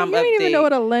 White mom update. You didn't even know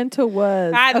what a lentil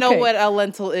was. I know what a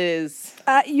lentil is.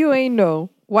 You ain't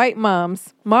know. White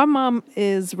moms. My mom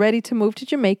is ready to move to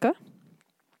Jamaica.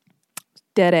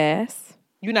 Dead ass.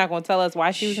 You're not going to tell us why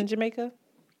she was in Jamaica?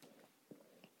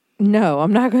 No,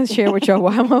 I'm not going to share with y'all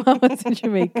why my mom was in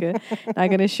Jamaica. Not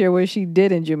going to share what she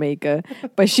did in Jamaica.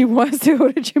 But she wants to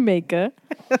go to Jamaica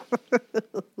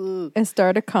and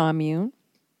start a commune.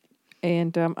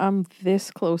 And I'm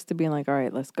this close to being like, all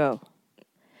right, let's go.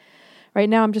 Right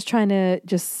now, I'm just trying to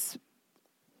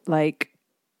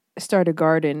start a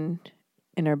garden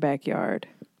in our backyard.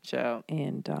 Child.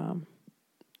 And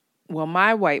well,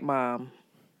 my white mom.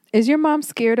 Is your mom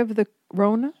scared of the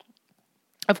Rona?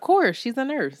 Of course, she's a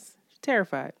nurse. She's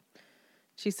terrified.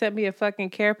 She sent me a fucking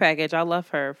care package. I love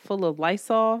her. Full of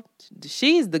Lysol.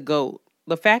 She's the GOAT.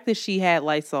 The fact that she had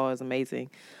Lysol is amazing.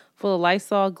 Full of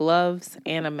Lysol, gloves,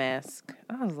 and a mask.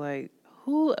 I was like,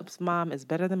 whose mom is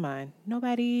better than mine?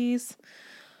 Nobody's.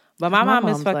 But my mom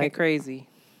is fucking crazy.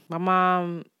 My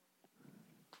mom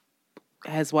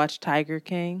has watched Tiger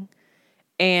King.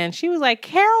 And she was like,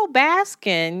 Carol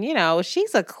Baskin,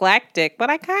 she's eclectic,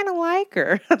 but I kind of like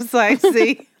her. I was like,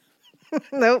 see?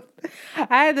 Nope.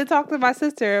 I had to talk to my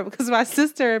sister because my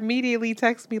sister immediately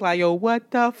texted me like, yo,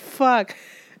 what the fuck?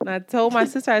 And I told my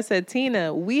sister, I said,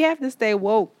 Tina, we have to stay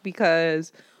woke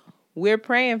because we're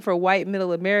praying for white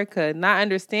middle America, not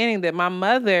understanding that my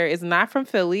mother is not from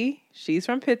Philly. She's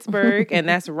from Pittsburgh, and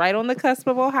that's right on the cusp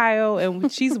of Ohio,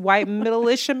 and she's white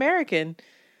middle-ish American.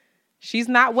 She's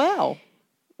not well.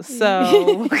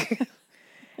 So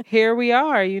here we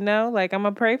are, I'm going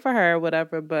to pray for her or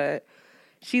whatever, but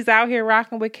she's out here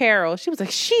rocking with Carol. She was like,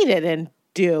 she didn't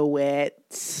do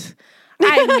it.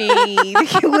 I mean,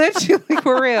 literally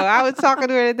for real. I was talking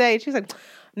to her today. She was like,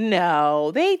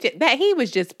 no, he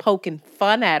was just poking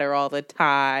fun at her all the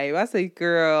time. I said,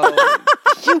 girl,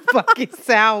 you fucking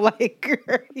sound like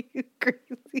her. You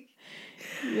crazy.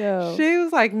 Yo. She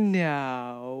was like,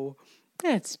 no,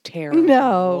 that's terrible.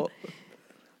 No.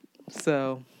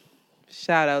 So,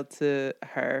 shout out to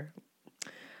her.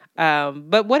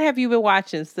 But what have you been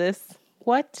watching, sis?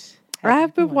 What?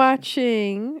 I've been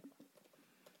watching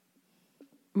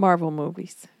Marvel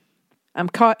movies. I'm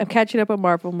catching up on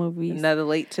Marvel movies. Another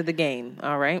late to the game.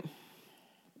 All right.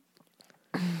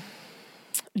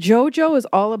 JoJo is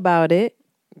all about it.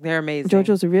 They're amazing.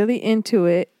 JoJo's really into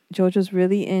it. JoJo's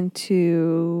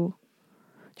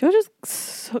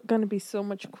going to be so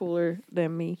much cooler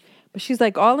than me. But she's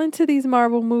like all into these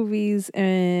Marvel movies,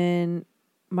 and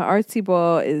my artsy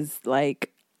ball is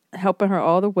like helping her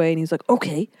all the way. And he's like,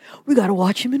 okay, we got to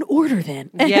watch him in order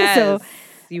then. Yes, so,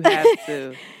 you have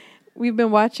to. We've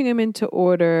been watching him in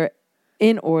order,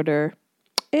 and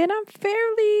I'm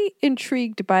fairly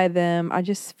intrigued by them. I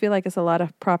just feel like it's a lot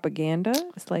of propaganda.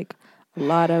 It's like a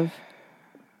lot of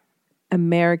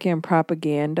American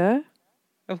propaganda.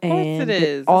 Of course it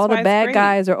is. All the bad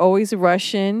guys are always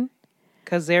Russian.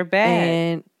 Because they're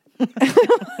bad.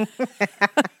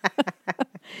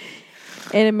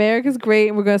 And America's great,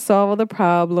 and we're going to solve all the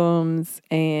problems,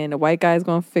 and the white guy's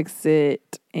going to fix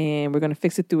it, and we're going to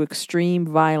fix it through extreme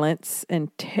violence,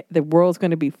 and the world's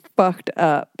going to be fucked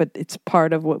up, but it's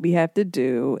part of what we have to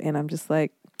do. And I'm just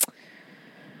like,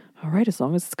 all right, as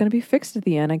long as it's going to be fixed at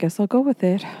the end, I guess I'll go with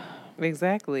it.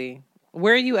 Exactly.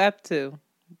 Where are you up to?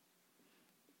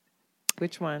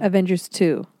 Which one? Avengers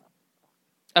 2.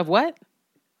 Of what?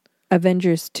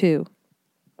 Avengers 2.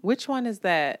 Which one is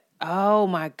that? Oh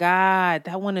my God,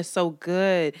 that one is so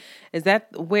good. Is that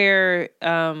where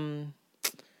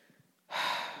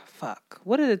fuck.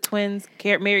 What are the twins?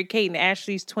 Mary-Kate and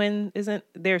Ashley's twin, isn't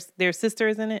their sister,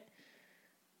 isn't it?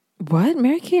 What?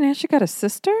 Mary-Kate and Ashley got a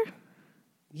sister?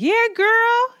 Yeah, girl.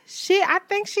 I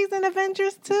think she's in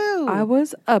Avengers too. I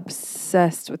was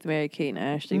obsessed with Mary-Kate and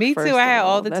Ashley. Me too. I had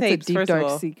all the tapes. That's a deep, first dark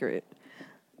of all. secret.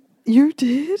 You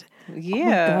did? Yeah.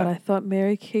 Oh my God, I thought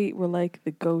Mary-Kate were like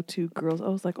the go-to girls. I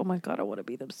was like, oh my God, I want to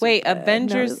be them so Wait, bad.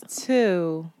 Avengers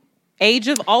 2. Age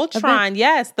of Ultron.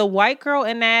 Yes, the white girl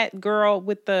and that girl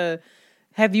with the...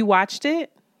 Have you watched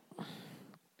it?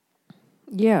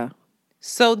 Yeah.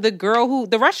 So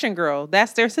the Russian girl,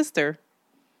 that's their sister.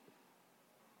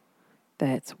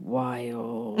 That's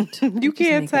wild. You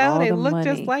can't tell. They look money.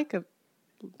 just like them.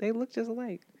 They look just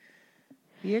alike.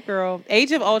 Yeah, girl.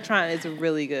 Age of Ultron is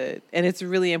really good. And it's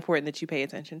really important that you pay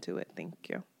attention to it. Thank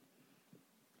you.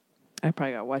 I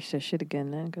probably gotta watch that shit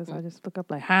again then, because I just look up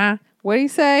like, huh? What do you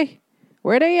say?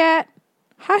 Where they at?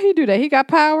 How he do that? He got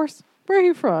powers? Where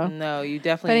he from? No, you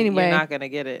definitely, you're not going to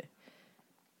get it.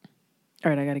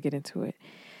 All right, I got to get into it.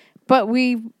 But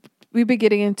we've been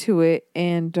getting into it,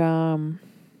 and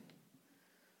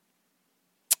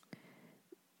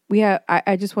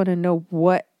I just want to know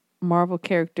what Marvel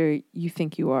character you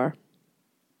think you are.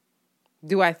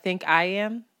 Do I think I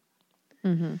am?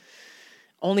 Mm-hmm.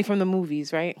 Only from the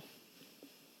movies, right?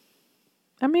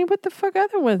 I mean, what the fuck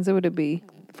other ones would it be?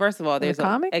 First of all, there's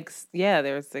comic?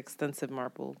 There's extensive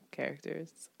Marvel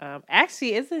characters.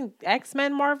 Actually, isn't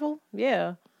X-Men Marvel?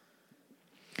 Yeah.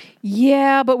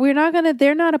 Yeah, but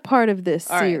they're not a part of this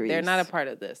series. Right, they're not a part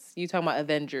of this. You talking about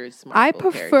Avengers Marvel I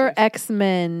prefer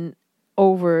X-Men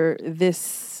over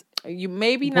this. You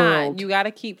maybe world. not. You got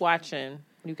to keep watching.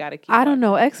 I don't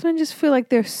know. X-Men just feel like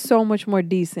they're so much more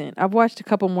decent. I've watched a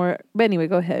couple more, but anyway,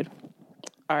 go ahead.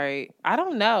 All right. I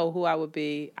don't know who I would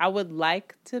be. I would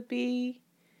like to be.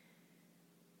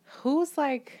 Who's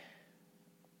like?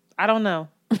 I don't know.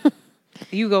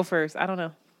 You go first. I don't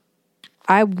know.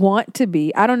 I want to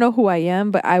be. I don't know who I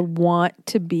am, but I want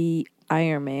to be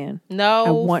Iron Man. No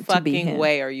I want fucking to be him.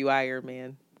 way are you Iron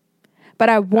Man. But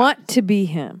I want to be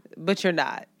him. But you're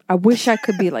not. I wish I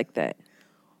could be like that.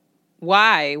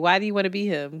 Why? Why do you want to be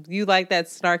him? You like that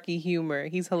snarky humor.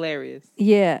 He's hilarious.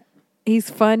 Yeah. He's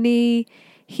funny.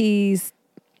 He's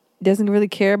doesn't really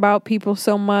care about people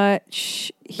so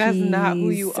much. That's not who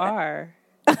you are.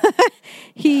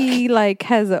 He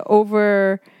has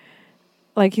a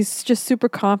he's just super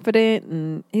confident,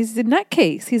 and he's a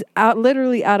nutcase. He's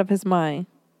literally out of his mind.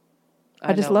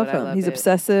 I just love him. He's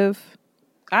obsessive.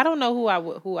 I don't know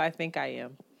who I think I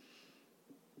am.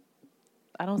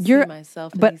 I don't see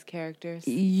myself in these characters.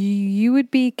 You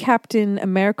would be Captain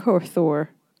America or Thor.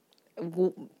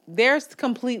 They're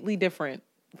completely different,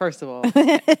 first of all.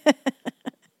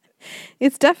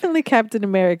 It's definitely Captain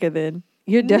America then.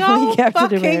 You're definitely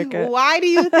Captain America. Why do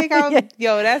you think I'm... Yeah.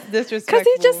 Yo, that's disrespectful.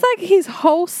 Because he's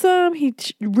really He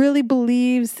really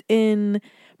believes in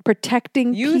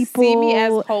protecting people. You see me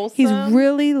as wholesome? He's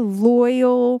really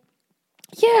loyal.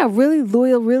 Yeah, really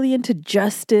loyal, really into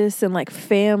justice and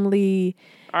family.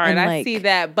 All right, I see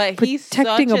that, but he's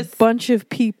protecting a bunch of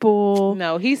people.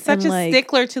 No, he's such a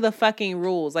stickler to the fucking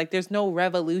rules. There's no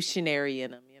revolutionary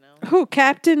in him, you know? Who,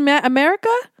 Captain America?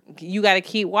 You got to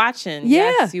keep watching.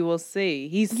 Yeah. Yes, you will see.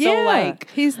 He's he's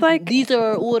these are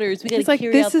our orders. We got to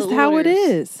carry out the orders. This is how it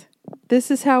is.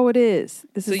 This is how it is.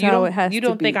 This is how it has to be. You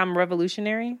don't think I'm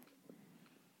revolutionary?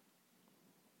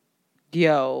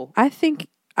 Yo. I think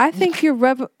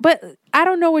you're but I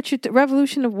don't know what your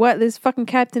revolution of what this fucking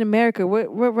Captain America. What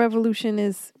revolution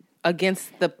is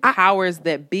against the powers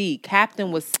that be?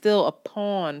 Captain was still a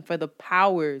pawn for the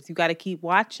powers. You got to keep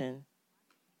watching.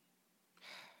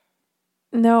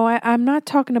 No, I'm not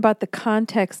talking about the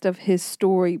context of his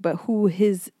story, but who he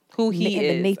is.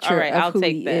 The nature all right, of who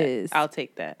he is. I'll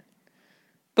take that.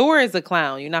 Thor is a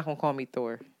clown. You're not gonna call me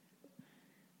Thor.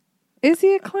 Is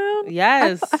he a clown?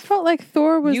 Yes. I felt like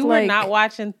Thor was You were not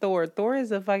watching Thor. Thor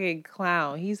is a fucking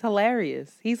clown. He's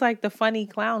hilarious. He's like the funny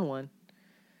clown one.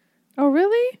 Oh,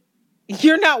 really?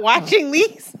 You're not watching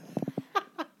these?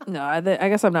 No, I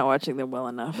guess I'm not watching them well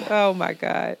enough. Oh my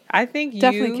God. I think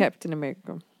definitely Captain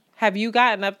America. Have you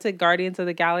gotten up to Guardians of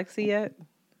the Galaxy yet?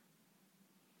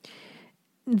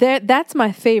 That's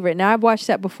my favorite. Now, I've watched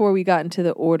that before we got into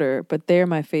the order, but they're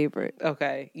my favorite.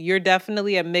 Okay. You're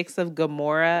definitely a mix of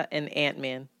Gamora and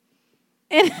Ant-Man.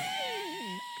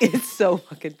 It's so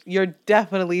fucking... You're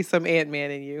definitely some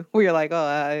Ant-Man in you. Where you're like,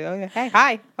 okay, hey,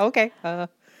 hi, okay.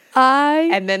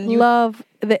 And then love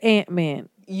the Ant-Man.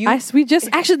 That's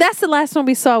the last one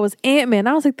we saw was Ant-Man.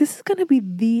 I was like, this is going to be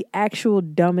the actual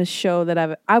dumbest show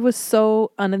that I was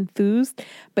so unenthused,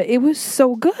 but it was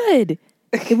so good.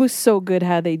 It was so good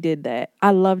how they did that.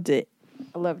 I loved it.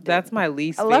 That's my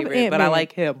least favorite, but I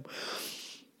like him.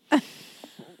 All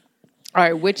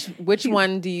right, which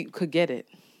one could get it?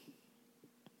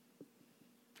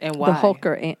 And why? The Hulk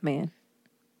or Ant-Man?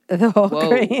 The Hulk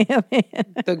or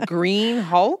Ant-Man. The Green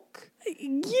Hulk?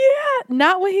 Yeah,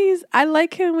 not when I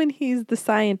like him when he's the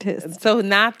scientist. So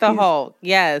not the Hulk.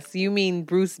 Yes, you mean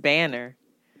Bruce Banner.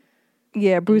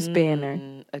 Yeah, Bruce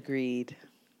Banner. Agreed.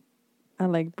 I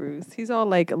like Bruce. He's all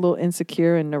like a little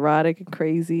insecure and neurotic and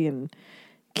crazy and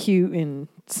cute and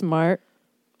smart.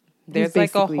 There's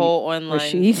like a whole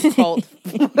online cult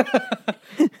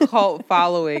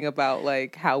following about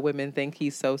like how women think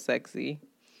he's so sexy.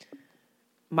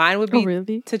 Mine would be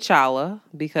T'Challa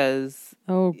because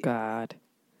oh God,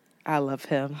 I love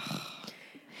him.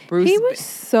 He was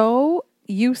so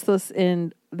useless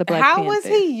in the Black Panther. How was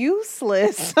he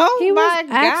useless? Oh he my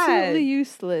was God, absolutely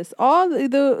useless. All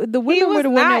the women were the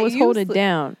one that was holding it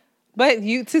down. But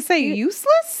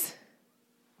useless?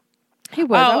 He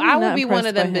was. I would be one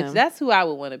of them bitches. That's who I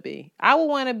would want to be. I would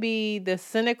want to be the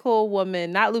cynical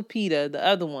woman, not Lupita, the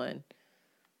other one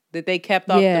that they kept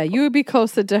off. Yeah, you would be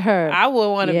closer to her. I would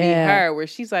want to be her, where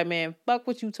she's like, man, fuck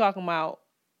what you talking about.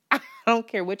 I don't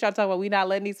care what y'all talking about. We not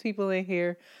letting these people in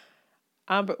here.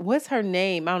 What's her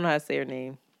name? I don't know how to say her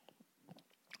name.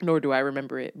 Nor do I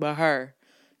remember it. But her.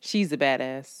 She's a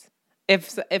badass.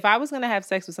 If I was going to have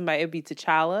sex with somebody, it would be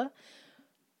T'Challa,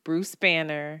 Bruce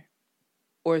Banner,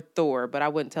 or Thor, but I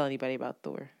wouldn't tell anybody about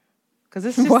Thor. Because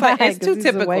it's just like, it's too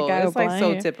typical. It's like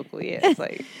so typical. Yeah, it's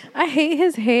like. I hate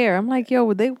his hair. I'm like, yo,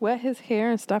 would they wet his hair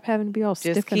and stop having to be all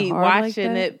stiff and hard like that? Just keep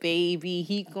watching it, baby.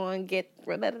 He going to get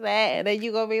rid of that. And then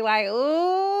you going to be like,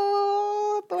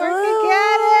 ooh, Thor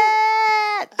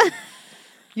can get it.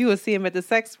 You will see him at the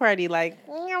sex party like,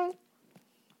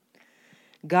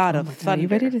 God of Thunder. You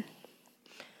ready to?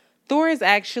 Thor is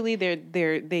actually,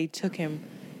 they took him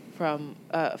from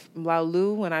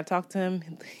Laulu. When I talked to him,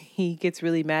 he gets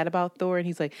really mad about Thor, and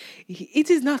he's like,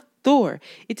 "It is not Thor,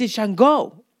 it is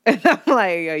Shango." And I'm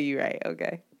like, "Oh, you right?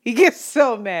 Okay." He gets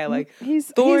so mad, like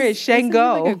Thor is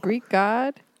Shango, like a Greek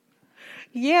god.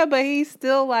 Yeah, but he's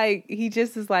still like, he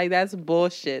just is like, that's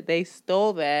bullshit. They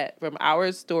stole that from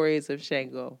our stories of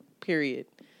Shango. Period.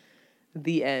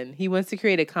 The end. He wants to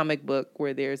create a comic book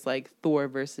where there's like Thor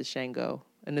versus Shango,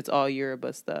 and it's all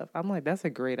Yoruba stuff. I'm like, that's a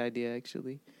great idea,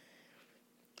 actually.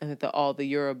 And that all the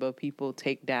Yoruba people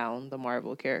take down the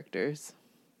Marvel characters.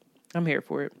 I'm here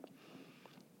for it.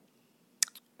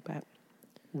 But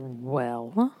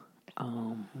well,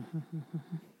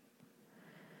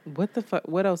 what the fuck?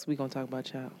 What else we gonna talk about,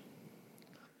 child?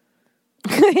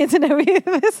 Internet, we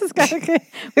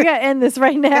gotta end this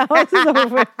right now. This is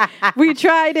over. We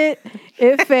tried it.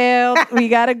 It failed. We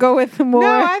gotta go with more.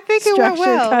 No, I think it went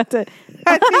well. Content.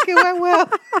 I think it went well.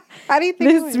 How do you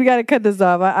think it went? We gotta cut this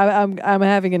off. I'm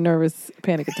having a nervous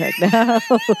panic attack now.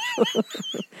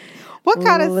 What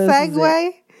kind of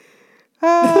segue?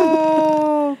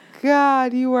 Oh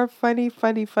God, you are funny.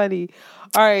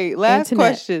 All right, last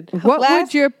question.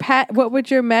 What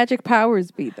would your magic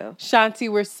powers be, though? Shanti,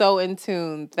 we're so in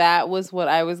tune. That was what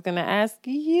I was going to ask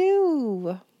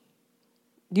you.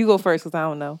 You go first, because I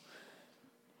don't know.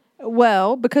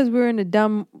 Well, because we're in the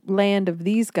dumb land of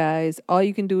these guys, all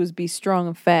you can do is be strong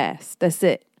and fast. That's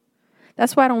it.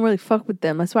 That's why I don't really fuck with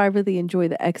them. That's why I really enjoy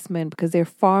the X-Men, because they're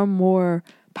far more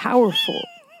powerful.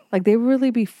 Like, they really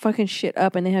be fucking shit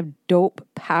up, and they have dope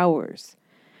powers.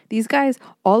 These guys,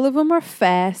 all of them are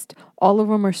fast. All of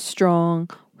them are strong.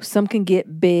 Some can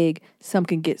get big. Some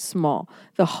can get small.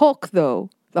 The Hulk, though,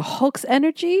 the Hulk's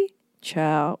energy,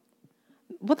 child.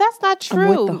 Well, that's not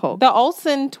true. The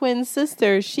Olsen twin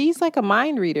sister, she's like a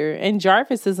mind reader, and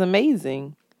Jarvis is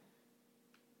amazing.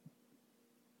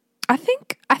 I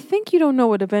think you don't know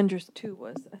what Avengers 2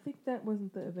 was. I think that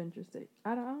wasn't the Avengers 8.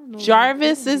 I don't know.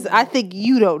 Jarvis is, I think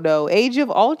you don't know. Age of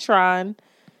Ultron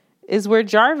is where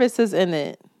Jarvis is in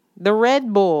it. The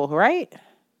Red Bull, right?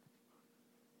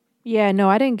 Yeah, no,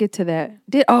 I didn't get to that.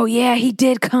 He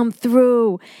did come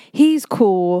through. He's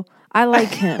cool. I like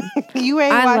him. You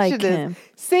ain't watching like this. Him.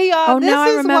 See, y'all, this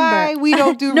is why we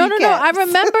don't do No, recaps. no, I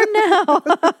remember now.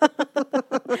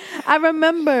 I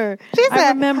remember.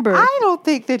 I remember. I don't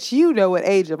think that you know what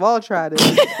Age of Ultron is,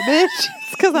 bitch. It's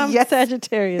because I'm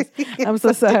Sagittarius. I'm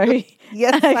so sorry.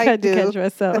 Yes, I had do. to catch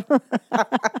myself.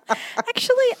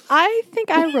 Actually, I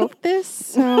think I wrote this,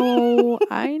 so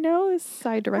I know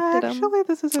I directed him. Actually,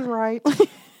 this isn't right.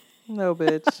 No,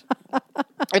 bitch.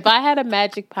 If I had a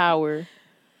magic power,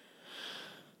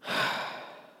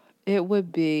 it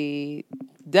would be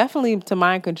definitely to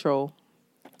mind control.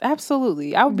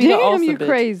 Absolutely. I would be the ultimate you bitch.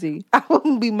 Crazy. I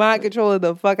wouldn't be mind controlling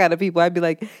the fuck out of people. I'd be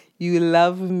like, you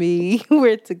love me.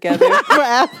 We're together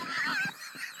forever.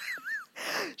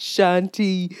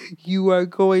 Shanti, you are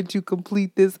going to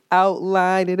complete this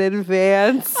outline in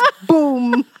advance.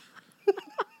 Boom.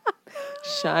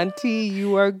 Shanti,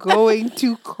 you are going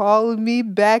to call me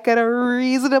back at a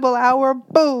reasonable hour.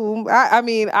 Boom. I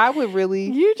mean, I would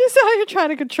really. You just out here trying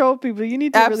to control people. You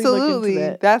need to really look into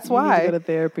that. That's you why. Need to go to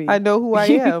therapy. I know who I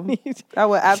am. I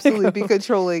would absolutely be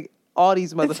controlling all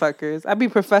these motherfuckers. I'd be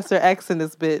Professor X in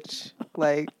this bitch.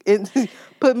 Like,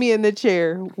 put me in the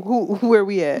chair. Where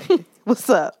we at? What's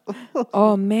up?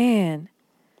 Oh, man.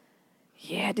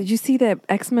 Yeah, did you see that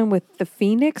X-Men with the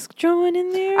Phoenix drawing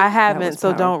in there? I haven't,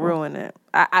 so don't ruin it.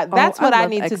 That's what I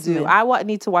need X-Men. To do. I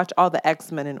need to watch all the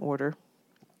X-Men in order.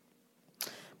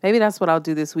 Maybe that's what I'll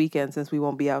do this weekend since we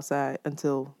won't be outside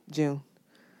until June.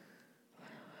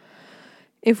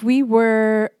 If we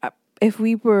were,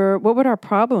 what would our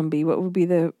problem be? What would be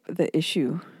the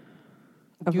issue?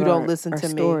 You don't listen to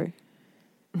me.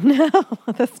 No,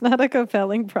 that's not a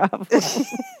compelling problem.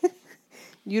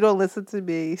 You don't listen to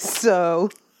me, so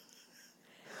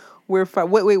we're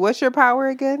fine. Wait, what's your power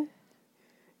again?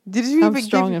 Did you I'm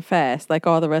strong and fast, like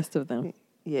all the rest of them.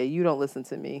 Yeah, you don't listen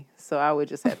to me, so I would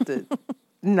just have to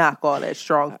knock all that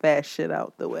strong, fast shit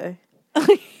out the way.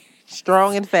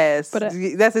 Strong and fast. But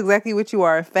that's exactly what you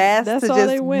are. Fast to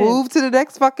just move to the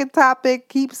next fucking topic,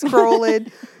 keep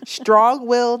scrolling. Strong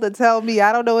will to tell me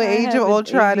I don't know what Age of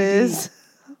Ultron is.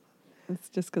 It's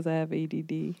just because I have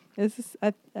ADD. It's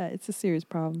a serious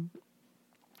problem.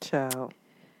 Child.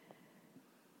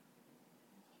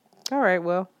 All right,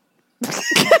 well.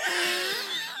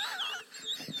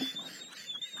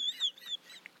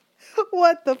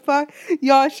 What the fuck?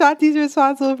 Y'all, Shanti's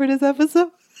responsible for this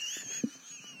episode.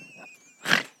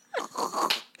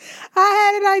 I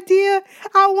had an idea.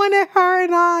 I wanted her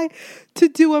and I to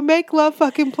do a make love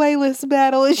fucking playlist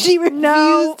battle, and she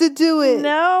refused to do it.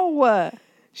 No.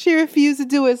 She refused to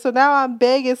do it, so now I'm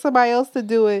begging somebody else to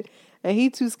do it, and he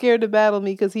too scared to battle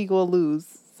me because he gonna lose.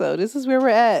 So this is where we're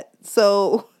at.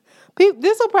 So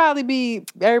this will probably be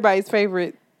everybody's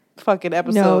favorite fucking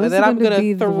episode, and then I'm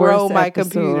gonna throw my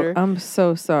computer. I'm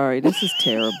so sorry. This is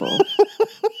terrible.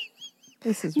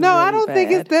 This is no, really I don't bad.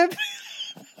 think it's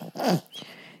that.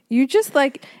 You just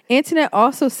like Antoinette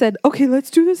also said, okay, let's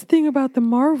do this thing about the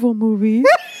Marvel movies.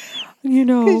 You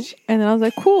know, and then I was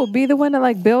like, cool, be the one to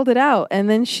like build it out. And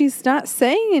then she's not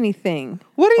saying anything.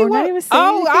 What do you want? Not even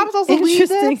saying I'm supposed to lead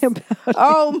this? About it.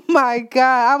 Oh my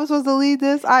God. I was supposed to lead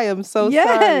this? I am so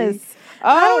sorry.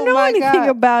 I don't know anything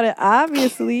about it,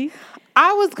 obviously.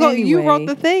 I was going, anyway. You wrote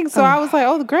the thing, so I was like,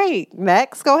 oh, great.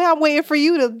 Next, go ahead. I'm waiting for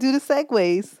you to do the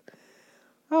segues.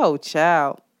 Oh,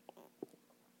 child.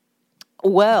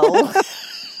 Well.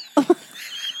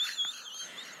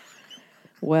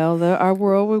 Well, our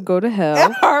world would go to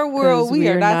hell. Our world, we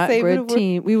are not saving the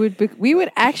team. We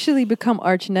would actually become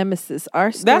arch nemesis.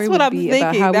 Our story That's what would I'm be thinking.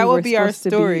 about how that we would be our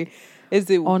story.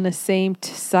 Is it on the same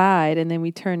side, and then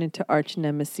we turn into arch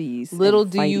nemesis? Little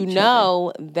do you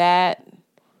know that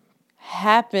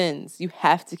happens. You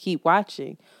have to keep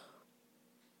watching.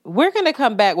 We're gonna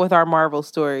come back with our Marvel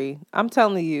story. I'm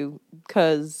telling you,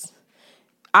 because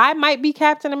I might be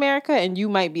Captain America and you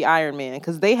might be Iron Man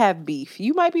because they have beef.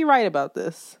 You might be right about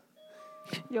this.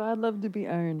 Yo, I'd love to be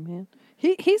Iron Man.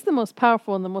 He's the most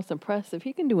powerful and the most impressive.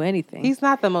 He can do anything. He's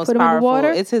not the most Put him powerful. In the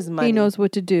water, it's his money. He knows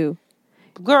what to do.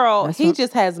 Girl, he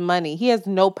just has money. He has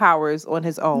no powers on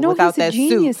his own without that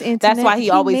genius, suit. Antoinette. That's why he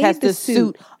always has to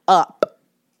suit up.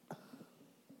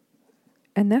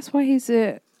 And that's why he's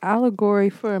an allegory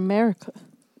for America.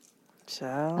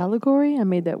 Child. Allegory? I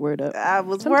made that word up. I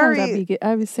was Sometimes worried.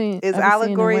 I was saying, is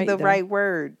allegory the right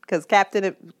word? Because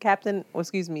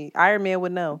Iron Man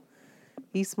would know.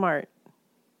 He's smart.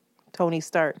 Tony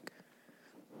Stark.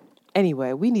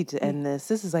 Anyway, we need to end this.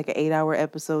 This is like an 8-hour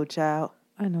episode, child.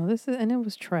 I know and it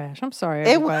was trash. I'm sorry,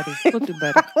 everybody. We'll do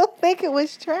better. I don't think it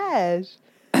was trash.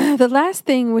 The last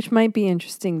thing, which might be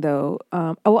interesting, though,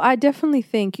 I definitely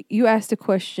think you asked a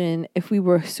question: if we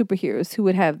were superheroes, who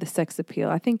would have the sex appeal?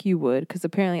 I think you would, because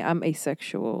apparently I'm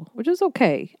asexual, which is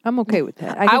okay. I'm okay with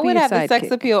that. I would have the sex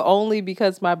appeal only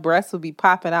because my breasts would be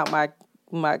popping out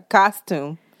my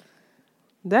costume.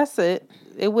 That's it.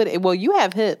 It would. Well, you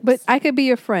have hips, but I could be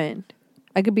your friend.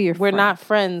 We're not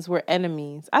friends. We're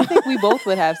enemies. I think we both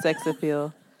would have sex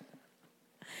appeal.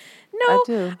 No, I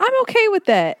do. I'm okay with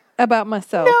that about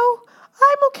myself. No,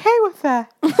 I'm okay with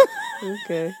that.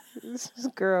 Okay.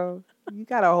 Girl, you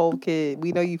got a whole kid.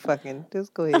 We know you fucking.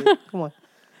 Just go ahead. Come on.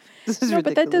 This is ridiculous.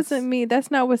 But that doesn't mean,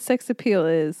 that's not what sex appeal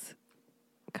is.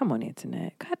 Come on,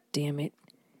 Internet. God damn it.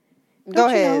 Go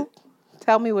ahead.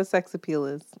 Tell me what sex appeal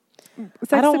is.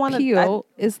 Sex appeal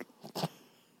is...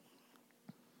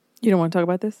 You don't want to talk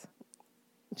about this?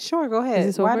 Sure, go ahead. Is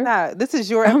this Why over? not? This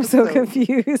is your episode. I'm so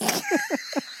confused.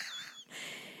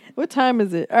 What time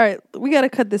is it? All right, we got to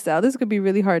cut this out. This could be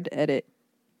really hard to edit.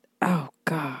 Oh,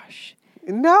 gosh.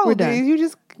 No, we're done.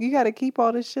 You got to keep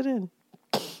all this shit in.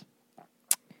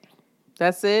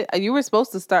 That's it. You were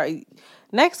supposed to start.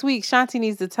 Next week, Shanti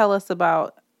needs to tell us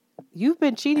about, you've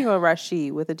been cheating on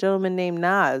Rashid with a gentleman named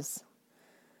Nas.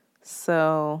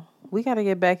 So we got to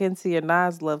get back into your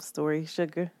Nas love story,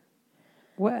 sugar.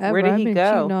 Whatever. Where did he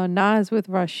go? Cheating on Nas with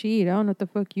Rashid. I don't know what the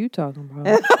fuck you talking about.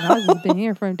 Nas has been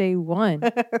here from day one.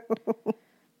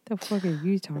 The fuck are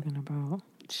you talking about?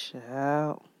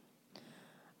 Child.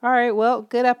 All right. Well,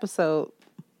 good episode.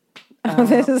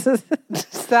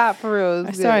 Stop for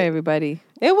real. Sorry, everybody.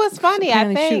 It was funny.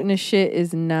 Apparently I think shooting the shit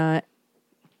is not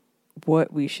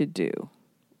what we should do.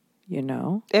 You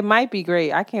know, it might be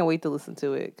great. I can't wait to listen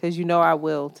to it because I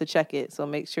will to check it. So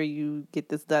make sure you get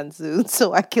this done soon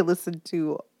so I can listen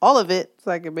to all of it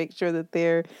so I can make sure that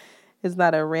there is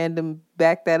not a random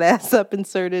back that ass up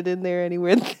inserted in there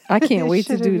anywhere. I can't wait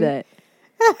to do that.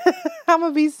 I'm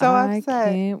going to be so upset.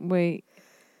 I can't wait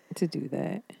to do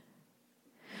that.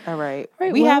 All right.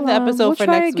 We have the episode for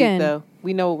next week, though.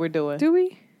 We know what we're doing. Do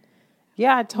we?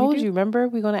 Yeah, I told you. Remember?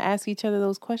 We're going to ask each other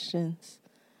those questions.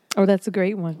 Oh, that's a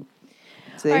great one.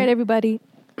 See? All right, everybody.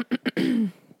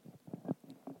 You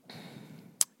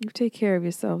take care of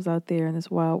yourselves out there in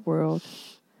this wild world.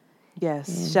 Yes.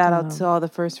 And, shout out to all the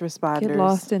first responders. Get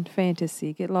lost in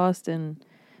fantasy. Get lost in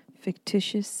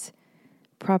fictitious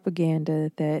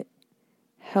propaganda that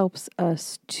helps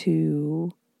us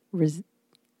to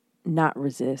not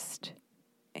resist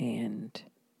and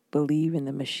believe in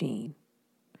the machine.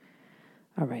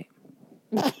 All right.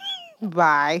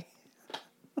 Bye.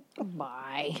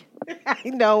 Bye. I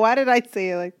know. Why did I say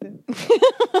it like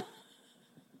that?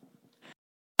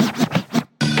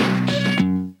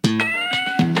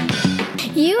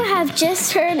 You have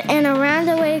just heard an Around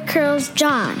the Way Curls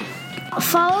John.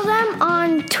 Follow them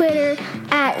on Twitter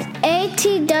at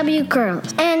ATW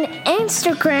Curls and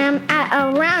Instagram at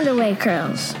Around the Way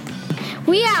Curls.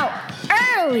 We out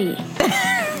early.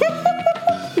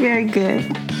 Very good.